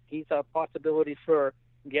 So he's a possibility for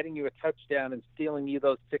getting you a touchdown and stealing you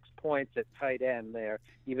those 6 points at tight end there,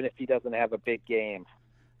 even if he doesn't have a big game.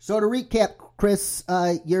 So to recap, Chris,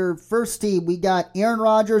 your first team, we got Aaron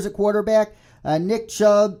Rodgers at quarterback, Nick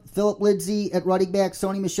Chubb, Phillip Lindsay at running back,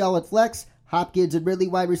 Sony Michel at flex, Hopkins and Ridley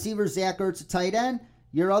wide receivers, Zach Ertz at tight end.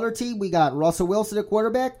 Your other team, we got Russell Wilson at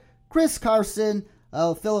quarterback, Chris Carson,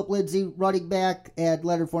 Phillip Lindsay running back, and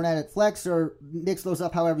Leonard Fournette at flex, or mix those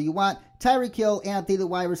up however you want. Tyreek Hill, Anthony the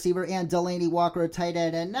wide receiver, and Delanie Walker at tight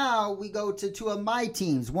end. And now we go to two of my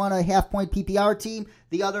teams. One a half-point PPR team,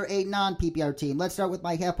 the other a non-PPR team. Let's start with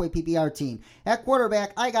my half-point PPR team. At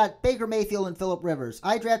quarterback, I got Baker Mayfield and Phillip Rivers.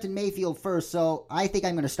 I drafted Mayfield first, so I think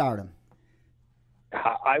I'm going to start him.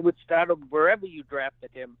 I would start him wherever you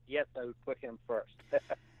drafted him. Yes, I would put him first.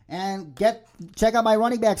 And check out my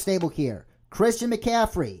running back stable here. Christian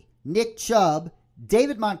McCaffrey, Nick Chubb,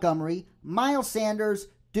 David Montgomery, Miles Sanders,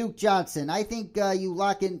 Duke Johnson. I think you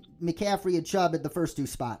lock in McCaffrey and Chubb at the first two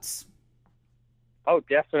spots. Oh,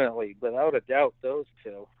 definitely. Without a doubt, those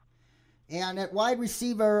two. And at wide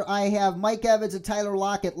receiver, I have Mike Evans and Tyler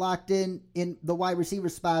Lockett locked in the wide receiver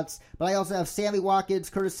spots. But I also have Sammy Watkins,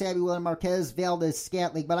 Curtis Samuel, and Marquez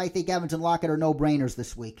Valdez-Scantling. But I think Evans and Lockett are no-brainers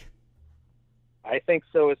this week. I think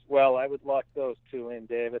so as well. I would lock those two in,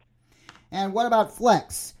 David. And what about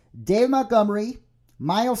flex? David Montgomery,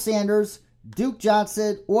 Miles Sanders, Duke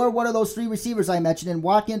Johnson, or one of those three receivers I mentioned, in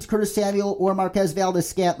Watkins, Curtis Samuel, or Marquez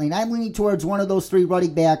Valdez-Scantling. I'm leaning towards one of those three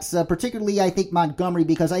running backs, particularly I think Montgomery,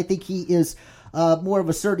 because I think he is more of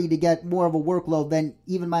a certainty to get more of a workload than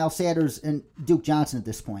even Miles Sanders and Duke Johnson at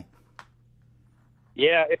this point.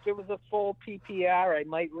 Yeah, if it was a full PPR, I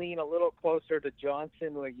might lean a little closer to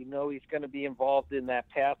Johnson, where you know he's going to be involved in that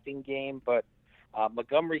passing game, but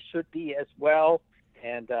Montgomery should be as well.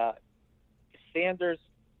 And Sanders,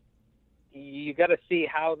 you got to see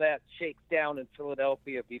how that shakes down in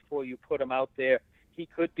Philadelphia before you put him out there. He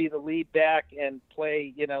could be the lead back and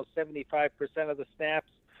play, 75% of the snaps,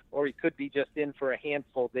 or he could be just in for a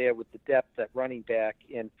handful there with the depth at running back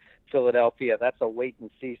in Philadelphia. That's a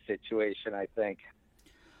wait-and-see situation, I think.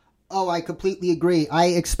 Oh, I completely agree. I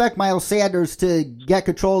expect Miles Sanders to get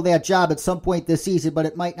control of that job at some point this season, but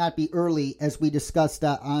it might not be early, as we discussed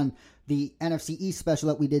on the NFC East special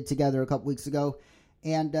that we did together a couple weeks ago.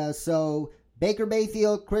 And so Baker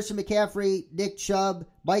Mayfield, Christian McCaffrey, Nick Chubb,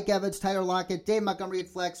 Mike Evans, Tyler Lockett, Dave Montgomery at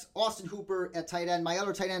flex, Austin Hooper at tight end. My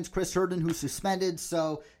other tight end is Chris Herndon, who's suspended,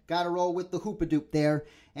 so got to roll with the Hoopadoop there.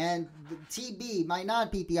 And the TB, my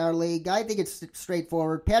non-PPR league, I think it's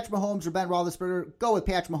straightforward. Patrick Mahomes or Ben Roethlisberger, go with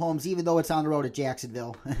Patrick Mahomes, even though it's on the road at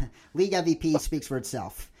Jacksonville. League MVP speaks for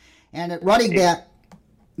itself. And at running back,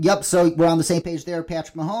 yep, so we're on the same page there,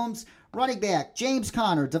 Patrick Mahomes. Running back, James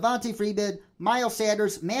Conner, Devontae Freeman, Miles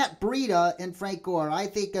Sanders, Matt Breida, and Frank Gore. I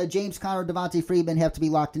think James Conner and Devontae Freeman have to be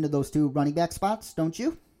locked into those two running back spots, don't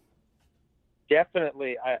you?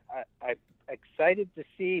 Definitely. I'm excited to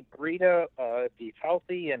see Breida, if he's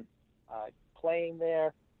healthy and playing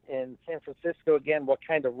there in San Francisco again, what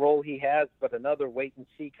kind of role he has, but another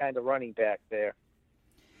wait-and-see kind of running back there.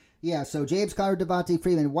 Yeah, so James Conner, Devontae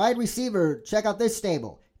Freeman. Wide receiver, check out this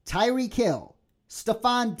stable. Tyreek Hill,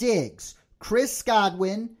 Stephon Diggs, Chris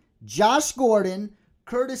Godwin, Josh Gordon,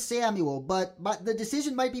 Curtis Samuel. But the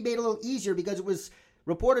decision might be made a little easier because it was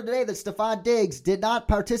reported today that Stephon Diggs did not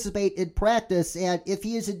participate in practice, and if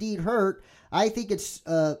he is indeed hurt, I think it's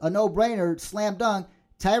a no-brainer, slam dunk.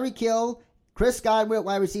 Tyreek Hill, Chris Godwin at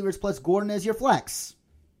wide receivers, plus Gordon as your flex.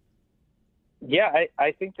 Yeah,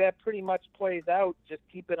 I think that pretty much plays out. Just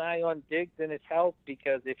keep an eye on Diggs and his health,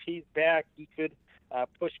 because if he's back, he could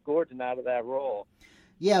push Gordon out of that role.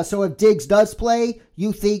 Yeah, so if Diggs does play,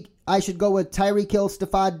 you think I should go with Tyreek Hill,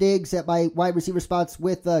 Stephon Diggs at my wide receiver spots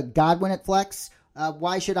with Godwin at flex?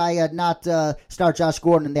 Why should I not start Josh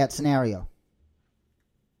Gordon in that scenario?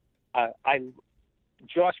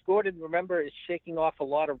 Josh Gordon, remember, is shaking off a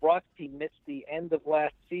lot of rust. He missed the end of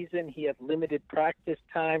last season. He had limited practice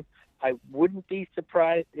time. I wouldn't be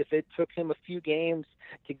surprised if it took him a few games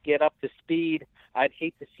to get up to speed. I'd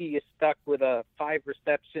hate to see you stuck with 5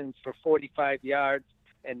 receptions for 45 yards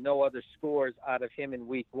and no other scores out of him in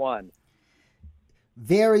week 1.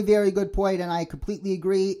 Very, very good point, and I completely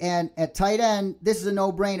agree. And at tight end, this is a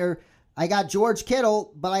no-brainer. I got George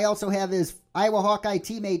Kittle, but I also have his Iowa Hawkeye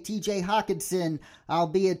teammate TJ Hawkinson,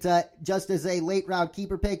 albeit just as a late-round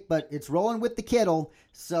keeper pick, but it's rolling with the Kittle.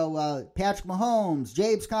 So Patrick Mahomes,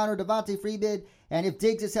 James Conner, Devontae Freeman, and if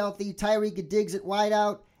Diggs is healthy, Tyreek and Diggs at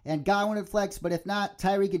wideout and Godwin at flex, but if not,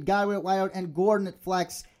 Tyreek and Godwin at wideout and Gordon at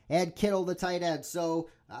flex and Kittle the tight end. So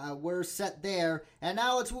we're set there. And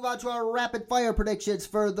now let's move on to our rapid-fire predictions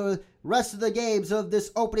for the rest of the games of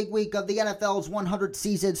this opening week of the NFL's 100th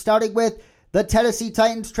season, starting with the Tennessee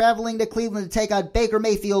Titans traveling to Cleveland to take on Baker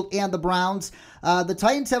Mayfield and the Browns. The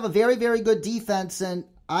Titans have a very, very good defense, and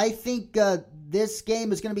I think this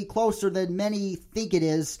game is going to be closer than many think it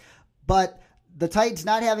is. But the Titans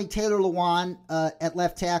not having Taylor Lewan at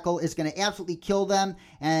left tackle is going to absolutely kill them.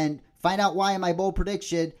 And find out why in my bold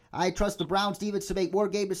prediction. I trust the Browns defense to make more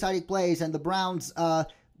game-deciding plays, and the Browns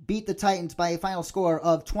beat the Titans by a final score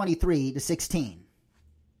of 23-16.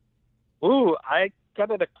 Ooh, I got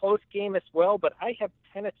it a close game as well, but I have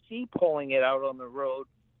Tennessee pulling it out on the road,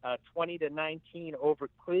 20-19 over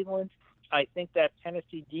Cleveland. I think that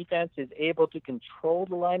Tennessee defense is able to control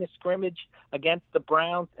the line of scrimmage against the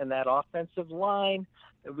Browns, and that offensive line,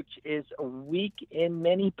 which is weak in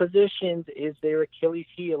many positions, is their Achilles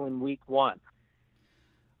heel in week 1.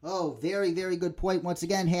 Oh, very, very good point once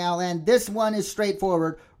again, Hal. And this one is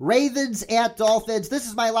straightforward. Ravens at Dolphins. This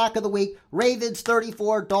is my lock of the week. Ravens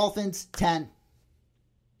 34, Dolphins 10.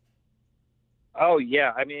 Oh,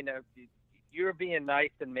 yeah. I mean, you're being nice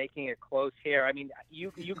and making it close here. I mean,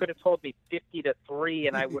 you could have told me 50-3,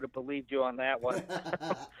 and I would have believed you on that one.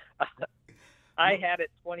 I had it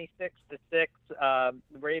 26-6,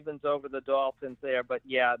 Ravens over the Dolphins there. But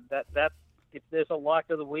yeah, that's if there's a lock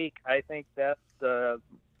of the week, I think that's the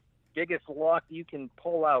biggest lock you can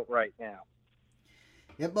pull out right now.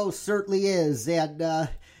 It most certainly is, and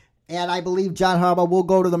I believe John Harbaugh will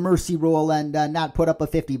go to the mercy rule and not put up a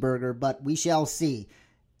 50 burger, but we shall see.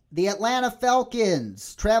 The Atlanta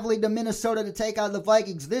Falcons traveling to Minnesota to take on the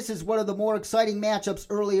Vikings. This is one of the more exciting matchups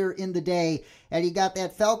earlier in the day. And you got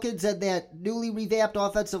that Falcons and that newly revamped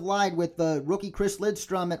offensive line with the rookie Chris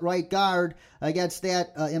Lindstrom at right guard against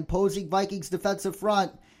that imposing Vikings defensive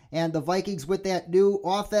front. And the Vikings with that new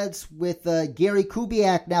offense with Gary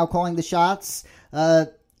Kubiak now calling the shots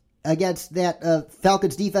against that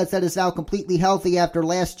Falcons defense that is now completely healthy after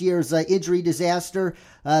last year's injury disaster.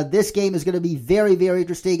 This game is going to be very, very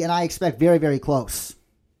interesting, and I expect very, very close.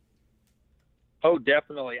 Oh,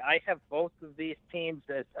 definitely. I have both of these teams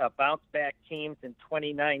as bounce-back teams in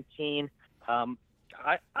 2019. I'm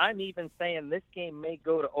even saying this game may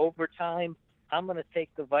go to overtime. I'm going to take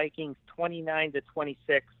the Vikings 29-26,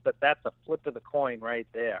 but that's a flip of the coin right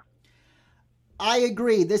there. I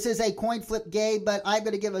agree. This is a coin flip game, but I'm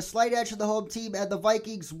going to give a slight edge to the home team, and the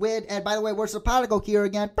Vikings win. And by the way, we're Sapatico here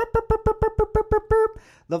again.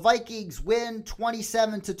 The Vikings win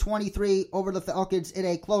 27-23 over the Falcons in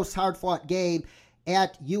a close, hard-fought game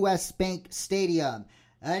at U.S. Bank Stadium.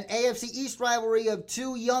 An AFC East rivalry of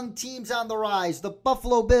two young teams on the rise. The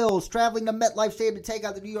Buffalo Bills traveling to MetLife Stadium to take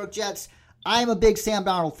out the New York Jets. I'm a big Sam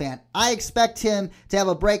Darnold fan. I expect him to have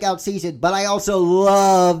a breakout season, but I also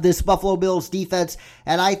love this Buffalo Bills defense,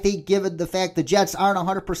 and I think given the fact the Jets aren't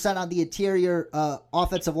 100% on the interior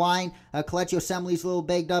offensive line, Kelechi Osemele's a little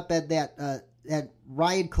banged up at that at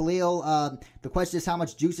Ryan Khalil. The question is how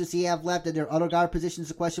much juice does he have left, and their other guard positions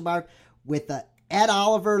a question mark. With Ed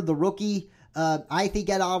Oliver, the rookie, I think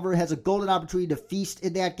Ed Oliver has a golden opportunity to feast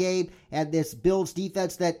in that game, and this Bills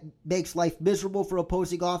defense that makes life miserable for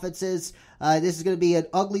opposing offenses. This is going to be an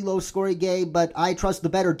ugly, low-scoring game, but I trust the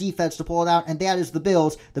better defense to pull it out, and that is the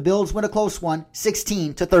Bills. The Bills win a close one,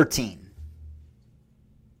 16-13.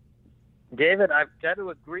 David, I've got to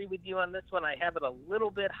agree with you on this one. I have it a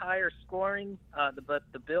little bit higher scoring, but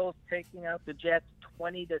the Bills taking out the Jets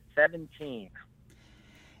 20-17.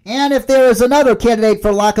 And if there is another candidate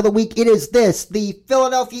for Lock of the Week, it is this. The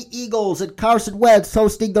Philadelphia Eagles and Carson Wentz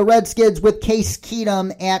hosting the Redskins with Case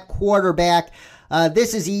Keenum at quarterback.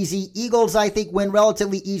 This is easy. Eagles, I think, win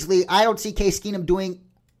relatively easily. I don't see Case Keenum doing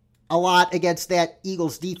a lot against that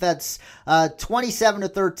Eagles defense.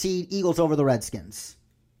 27-13, Eagles over the Redskins.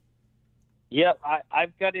 Yep,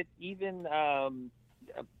 I've got it even a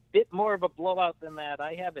bit more of a blowout than that.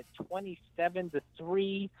 I have it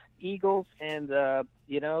 27-3 Eagles, and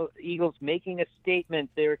Eagles making a statement.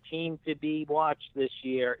 Their team to be watched this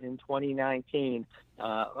year in 2019,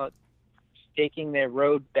 taking their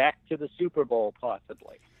road back to the Super Bowl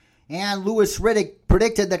possibly. And Louis Riddick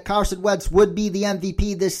predicted that Carson Wentz would be the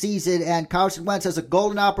MVP this season, and Carson Wentz has a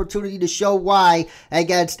golden opportunity to show why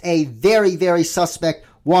against a very, very suspect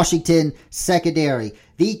Washington secondary.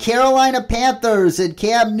 The Carolina Panthers and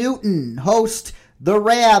Cam Newton host the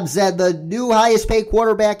Rams and the new highest paid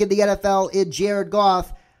quarterback in the NFL in Jared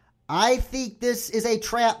Goff. I think this is a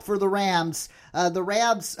trap for the Rams. The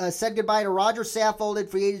Rams said goodbye to Roger Saffold in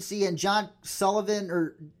free agency and John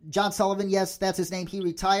Sullivan, yes, that's his name. He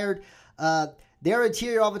retired. Their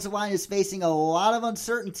interior offensive line is facing a lot of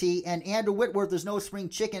uncertainty, and Andrew Whitworth is no spring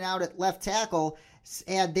chicken out at left tackle.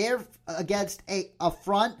 And they're against a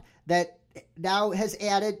front that now has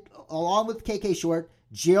added, along with KK Short,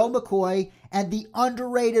 Gerald McCoy, and the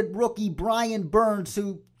underrated rookie Brian Burns,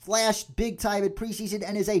 who flashed big time in preseason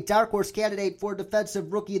and is a dark horse candidate for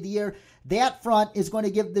Defensive Rookie of the Year. That front is going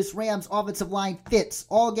to give this Rams offensive line fits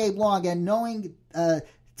all game long, and knowing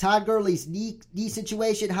Todd Gurley's knee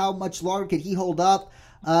situation, how much longer can he hold up?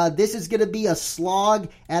 This is going to be a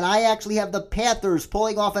slog, and I actually have the Panthers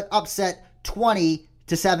pulling off an upset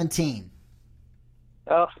 20-17.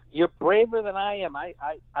 You're braver than I am. I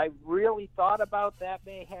really thought about that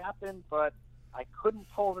may happen, but I couldn't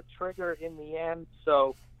pull the trigger in the end.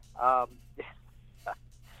 So I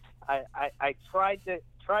tried to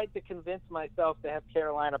convince myself to have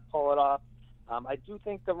Carolina pull it off. I do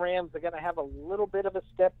think the Rams are going to have a little bit of a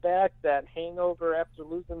step back. That hangover after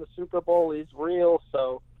losing the Super Bowl is real.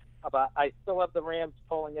 So I still have the Rams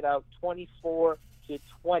pulling it out 24-20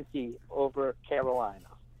 over Carolina.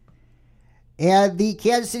 And the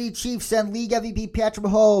Kansas City Chiefs and league MVP Patrick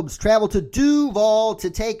Mahomes travel to Duval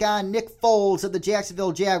to take on Nick Foles of the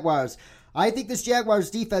Jacksonville Jaguars. I think this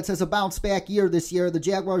Jaguars defense has a bounce-back year this year. The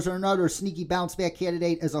Jaguars are another sneaky bounce-back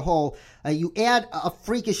candidate as a whole. You add a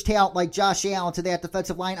freakish talent like Josh Allen to that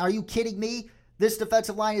defensive line. Are you kidding me? This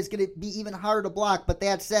defensive line is going to be even harder to block. But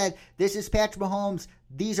that said, this is Patrick Mahomes.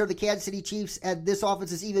 These are the Kansas City Chiefs, and this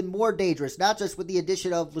offense is even more dangerous, not just with the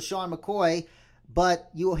addition of LaShawn McCoy, but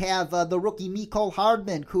you have the rookie Mecole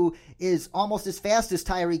Hardman, who is almost as fast as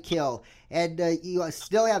Tyreek Hill. And you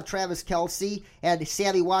still have Travis Kelce and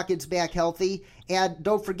Sammy Watkins back healthy. And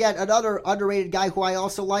don't forget another underrated guy who I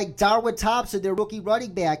also like, Darwin Thompson, their rookie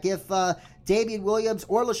running back. If Damian Williams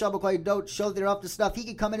or LaShawn McCoy don't show they're up to stuff, he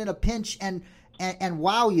can come in a pinch and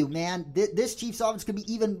wow you, man. This Chiefs offense could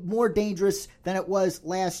be even more dangerous than it was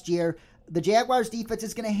last year. The Jaguars defense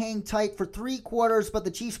is going to hang tight for 3 quarters, but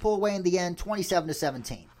the Chiefs pull away in the end,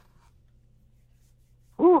 27-17.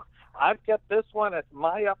 Whew. I've got this one as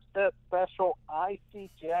my upset special. I see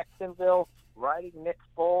Jacksonville riding Nick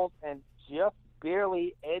Foles and just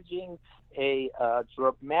barely edging a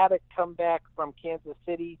dramatic comeback from Kansas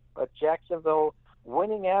City, but Jacksonville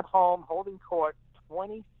winning at home, holding court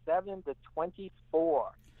 27-24.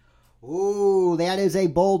 Ooh, that is a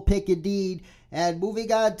bold pick indeed. And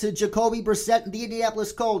moving on to Jacoby Brissett and the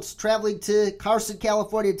Indianapolis Colts, traveling to Carson,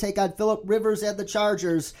 California to take on Phillip Rivers and the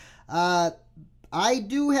Chargers. I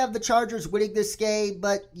do have the Chargers winning this game,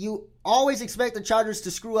 but you always expect the Chargers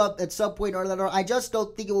to screw up at some point or another. I just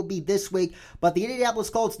don't think it will be this week. But the Indianapolis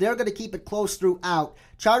Colts, they're going to keep it close throughout.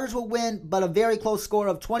 Chargers will win, but a very close score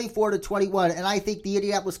of 24-21. And I think the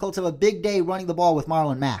Indianapolis Colts have a big day running the ball with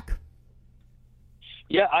Marlon Mack.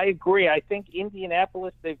 Yeah, I agree. I think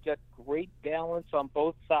Indianapolis, they've got great balance on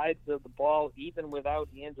both sides of the ball, even without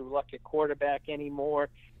Andrew Luck at quarterback anymore.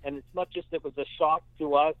 And it's not just it was a shock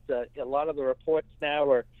to us. A lot of the reports now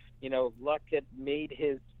are, Luck had made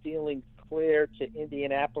his feelings clear to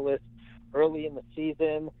Indianapolis early in the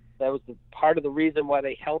season. That was part of the reason why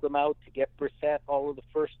they held him out, to get Brissett all of the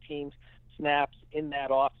first-team snaps in that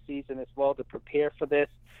offseason as well to prepare for this.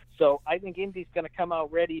 So I think Indy's going to come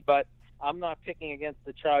out ready, but I'm not picking against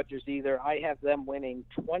the Chargers either. I have them winning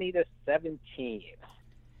 20-17.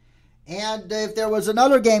 And if there was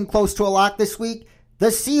another game close to a lock this week, the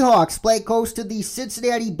Seahawks play host to the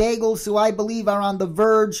Cincinnati Bengals, who I believe are on the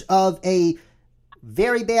verge of a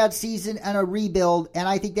very bad season and a rebuild, and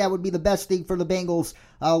I think that would be the best thing for the Bengals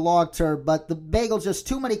long term. But the Bengals, just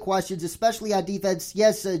too many questions, especially on defense.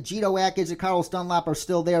 Yes, Geno Atkins and Carlos Dunlap are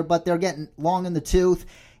still there, but they're getting long in the tooth.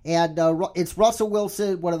 And it's Russell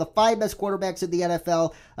Wilson, one of the 5 best quarterbacks in the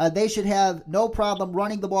NFL. They should have no problem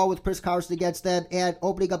running the ball with Chris Carson against them and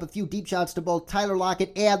opening up a few deep shots to both Tyler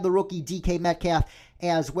Lockett and the rookie DK Metcalf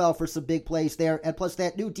as well for some big plays there. And plus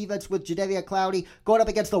that new defense with Jadeveon Clowney going up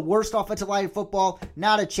against the worst offensive line in football,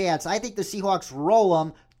 not a chance. I think the Seahawks roll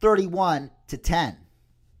them 31-10.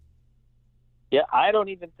 Yeah, I don't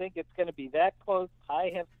even think it's going to be that close.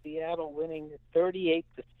 I have Seattle winning 38-7,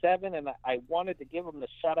 and I wanted to give them the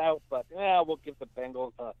shutout, but we'll give the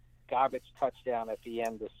Bengals a garbage touchdown at the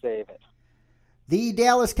end to save it. The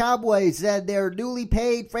Dallas Cowboys and their newly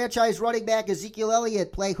paid franchise running back Ezekiel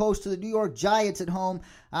Elliott play host to the New York Giants at home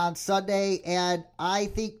on Sunday, and I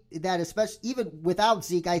think that especially even without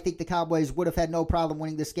Zeke, I think the Cowboys would have had no problem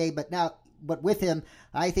winning this game, but with him,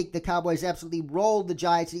 I think the Cowboys absolutely rolled the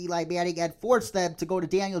Giants and Eli Manning and forced them to go to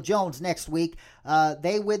Daniel Jones next week.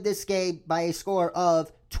 They win this game by a score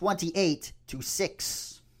of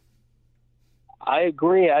 28-6. I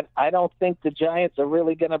agree. I don't think the Giants are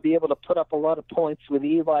really going to be able to put up a lot of points with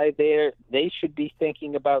Eli there. They should be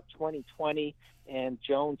thinking about 2020 and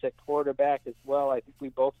Jones at quarterback as well. I think we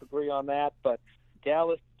both agree on that. But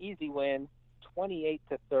Dallas, easy win,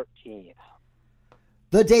 28-13.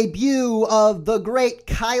 The debut of the great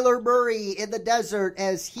Kyler Murray in the desert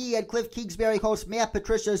as he and Cliff Kingsbury host Matt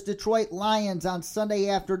Patricia's Detroit Lions on Sunday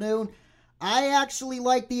afternoon. I actually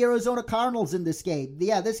like the Arizona Cardinals in this game.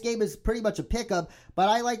 Yeah, this game is pretty much a pickup, but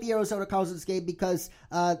I like the Arizona Cardinals in this game because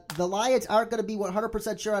the Lions aren't going to be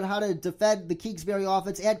 100% sure on how to defend the Kingsbury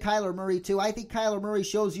offense and Kyler Murray too. I think Kyler Murray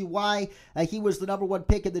shows you why he was the number 1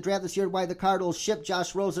 pick in the draft this year and why the Cardinals shipped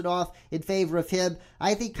Josh Rosen off in favor of him.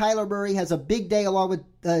 I think Kyler Murray has a big day along with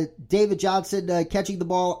David Johnson catching the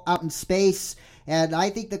ball out in space, and I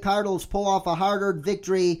think the Cardinals pull off a hard-earned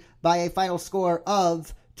victory by a final score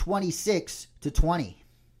of 26-20.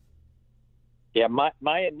 Yeah, my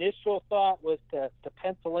initial thought was to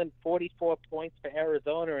pencil in 44 points for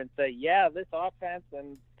Arizona and say, yeah, this offense,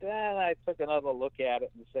 and then I took another look at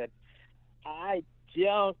it and said, I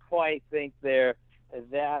don't quite think they're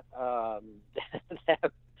that,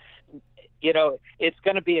 it's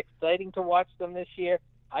going to be exciting to watch them this year.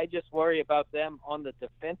 I just worry about them on the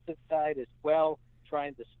defensive side as well,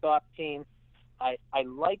 trying to stop teams. I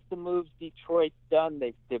like the moves Detroit's done.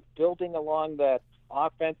 They're building along that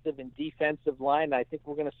offensive and defensive line. I think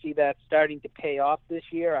we're going to see that starting to pay off this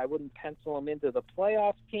year. I wouldn't pencil them into the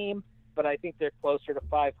playoff team, but I think they're closer to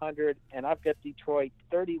 500, and I've got Detroit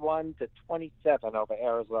 31-27 over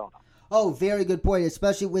Arizona. Oh, very good point,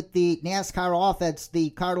 especially with the NASCAR offense the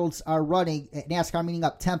Cardinals are running, NASCAR meaning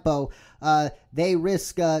up tempo. They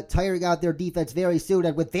risk tiring out their defense very soon,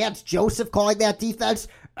 and with Vance Joseph calling that defense,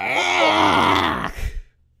 oh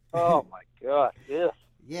my God!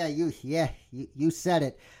 Yeah, you said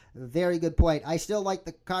it. Very good point. I still like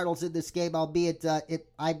the Cardinals in this game, albeit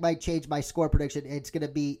I might change my score prediction. It's going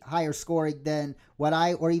to be higher scoring than what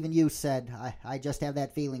I or even you said. I just have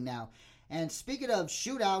that feeling now. And speaking of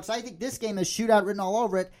shootouts, I think this game has shootout written all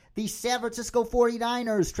over it. The San Francisco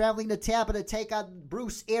 49ers traveling to Tampa to take on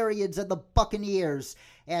Bruce Arians and the Buccaneers.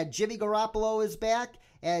 And Jimmy Garoppolo is back.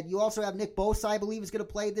 And you also have Nick Bosa, I believe, is going to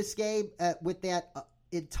play this game with that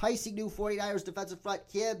enticing new 49ers defensive front,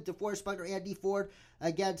 Kim, DeForest Buckner, and Dee Ford,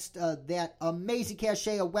 against that amazing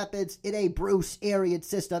cachet of weapons in a Bruce Arians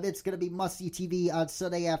system. It's going to be must-see TV on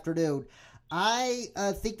Sunday afternoon. I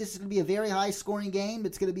think this is going to be a very high-scoring game.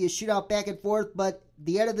 It's going to be a shootout back and forth, but at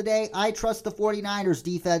the end of the day, I trust the 49ers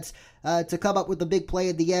defense to come up with the big play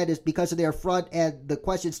at the end is because of their front and the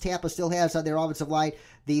questions Tampa still has on their offensive line.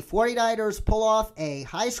 The 49ers pull off a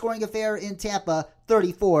high-scoring affair in Tampa,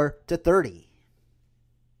 34-30.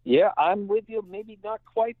 Yeah, I'm with you. Maybe not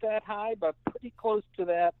quite that high, but pretty close to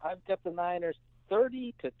that. I've got the Niners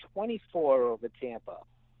 30-24 over Tampa.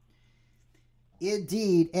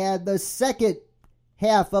 Indeed. And the second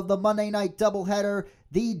half of the Monday night doubleheader,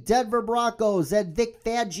 the Denver Broncos and Vic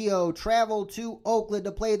Fangio travel to Oakland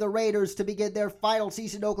to play the Raiders to begin their final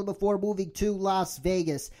season in Oakland before moving to Las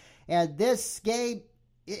Vegas. And this game,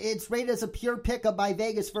 it's rated as a pure pick-up by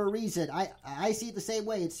Vegas for a reason. I see it the same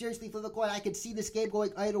way. It's seriously for the coin. I can see this game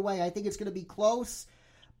going either way. I think it's going to be close,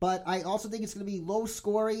 but I also think it's going to be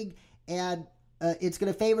low-scoring, and it's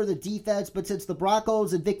going to favor the defense, but since the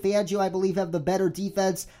Broncos and Vic Fangio, I believe, have the better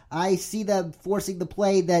defense, I see them forcing the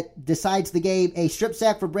play that decides the game. A strip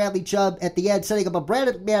sack for Bradley Chubb at the end, setting up a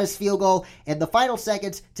Brandon McManus field goal in the final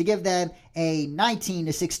seconds to give them a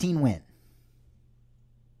 19-16 win.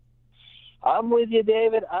 I'm with you,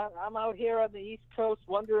 David. I'm out here on the East Coast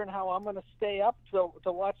wondering how I'm going to stay up to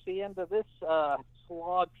watch the end of this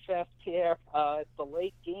slog fest here. It's a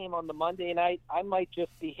late game on the Monday night. I might just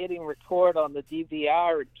be hitting record on the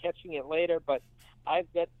DVR and catching it later, but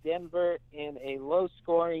I've got Denver in a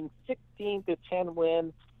low-scoring 16-10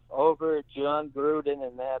 win over John Gruden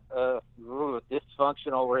and that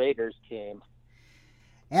dysfunctional Raiders team.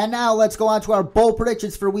 And now let's go on to our bold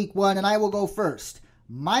predictions for Week 1, and I will go first.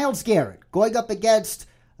 Myles Garrett going up against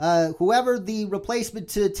whoever the replacement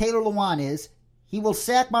to Taylor Lewan is. He will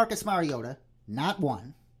sack Marcus Mariota. Not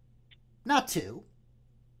 1, not 2,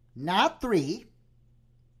 not 3,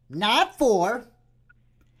 not 4,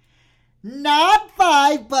 not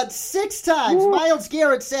 5, but 6 times. Myles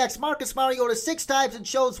Garrett sacks Marcus Mariota 6 times and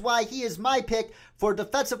shows why he is my pick for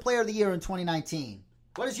Defensive Player of the Year in 2019.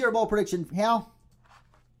 What is your bold prediction, Hal?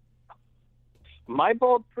 My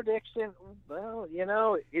bold prediction, well,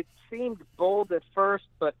 it seemed bold at first,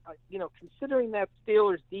 but, considering that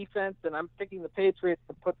Steelers defense, and I'm picking the Patriots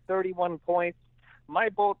to put 31 points, my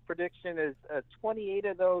bold prediction is 28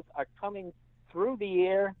 of those are coming through the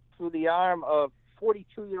air, through the arm of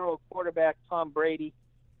 42-year-old quarterback Tom Brady.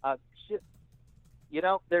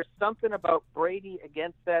 There's something about Brady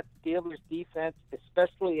against that Steelers defense,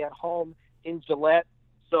 especially at home in Gillette.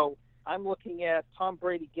 So I'm looking at Tom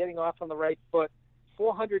Brady getting off on the right foot,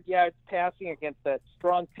 400 yards passing against that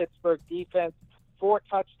strong Pittsburgh defense, 4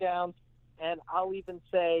 touchdowns, and I'll even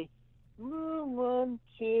say 1,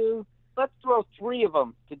 2, let's throw 3 of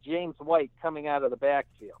them to James White coming out of the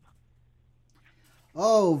backfield.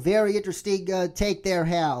 Oh, very interesting take there,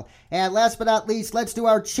 Hal. And last but not least, let's do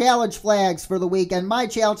our challenge flags for the week. And my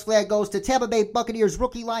challenge flag goes to Tampa Bay Buccaneers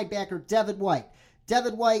rookie linebacker Devin White.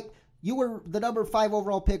 Devin White, you were the number 5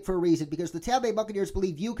 overall pick for a reason because the Tampa Bay Buccaneers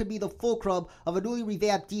believe you could be the fulcrum of a newly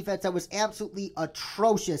revamped defense that was absolutely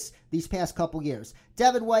atrocious these past couple years.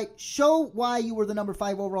 Devin White, show why you were the number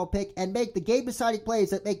 5 overall pick and make the game-deciding plays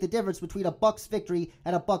that make the difference between a Bucs victory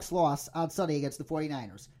and a Bucs loss on Sunday against the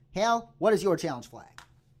 49ers. Hal, what is your challenge flag?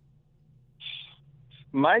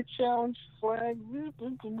 My challenge flag,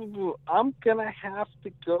 I'm going to have to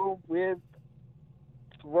go with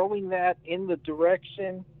throwing that in the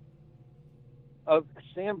direction of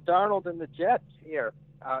Sam Darnold and the Jets here.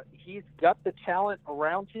 He's got the talent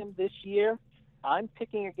around him this year. I'm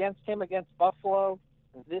picking against him against Buffalo.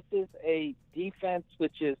 This is a defense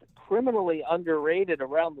which is criminally underrated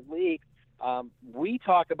around the league. We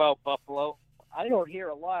talk about Buffalo. I don't hear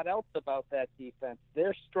a lot else about that defense.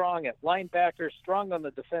 They're strong at linebacker, strong on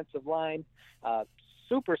the defensive line,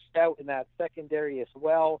 super stout in that secondary as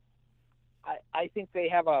well. I think they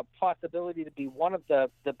have a possibility to be one of the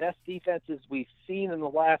best defenses we've seen in the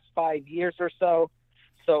last 5 years or so.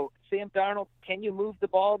 So, Sam Darnold, can you move the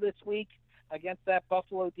ball this week against that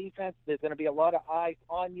Buffalo defense? There's going to be a lot of eyes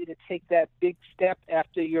on you to take that big step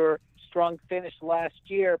after your strong finish last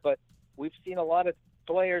year, but we've seen a lot of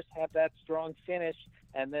players have that strong finish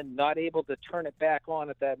and then not able to turn it back on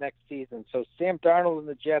at that next season. So, Sam Darnold and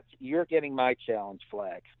the Jets, you're getting my challenge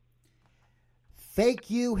flag. Thank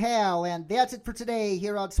you, Hal. And that's it for today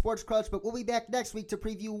here on Sports Crunch, but we'll be back next week to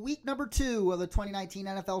preview week number 2 of the 2019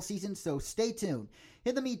 NFL season, so stay tuned.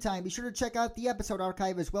 In the meantime, be sure to check out the episode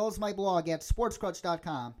archive as well as my blog at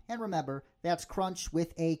sportscrunch.com. And remember, that's Crunch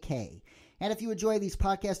with a K. And if you enjoy these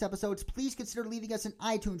podcast episodes, please consider leaving us an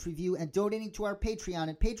iTunes review and donating to our Patreon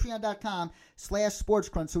at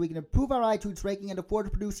patreon.com/sportscrunch so we can improve our iTunes ranking and afford to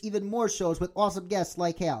produce even more shows with awesome guests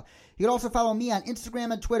like Hal. You can also follow me on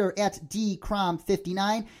Instagram and Twitter at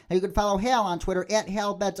dcrom59, and you can follow Hal on Twitter at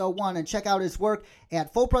halbets01 and check out his work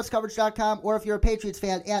at fullpresscoverage.com, or if you're a Patriots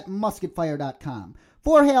fan, at musketfire.com.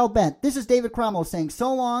 For Hal Bent, this is David Cromwell saying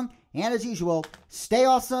so long, and as usual, stay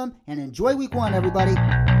awesome and enjoy week 1, everybody.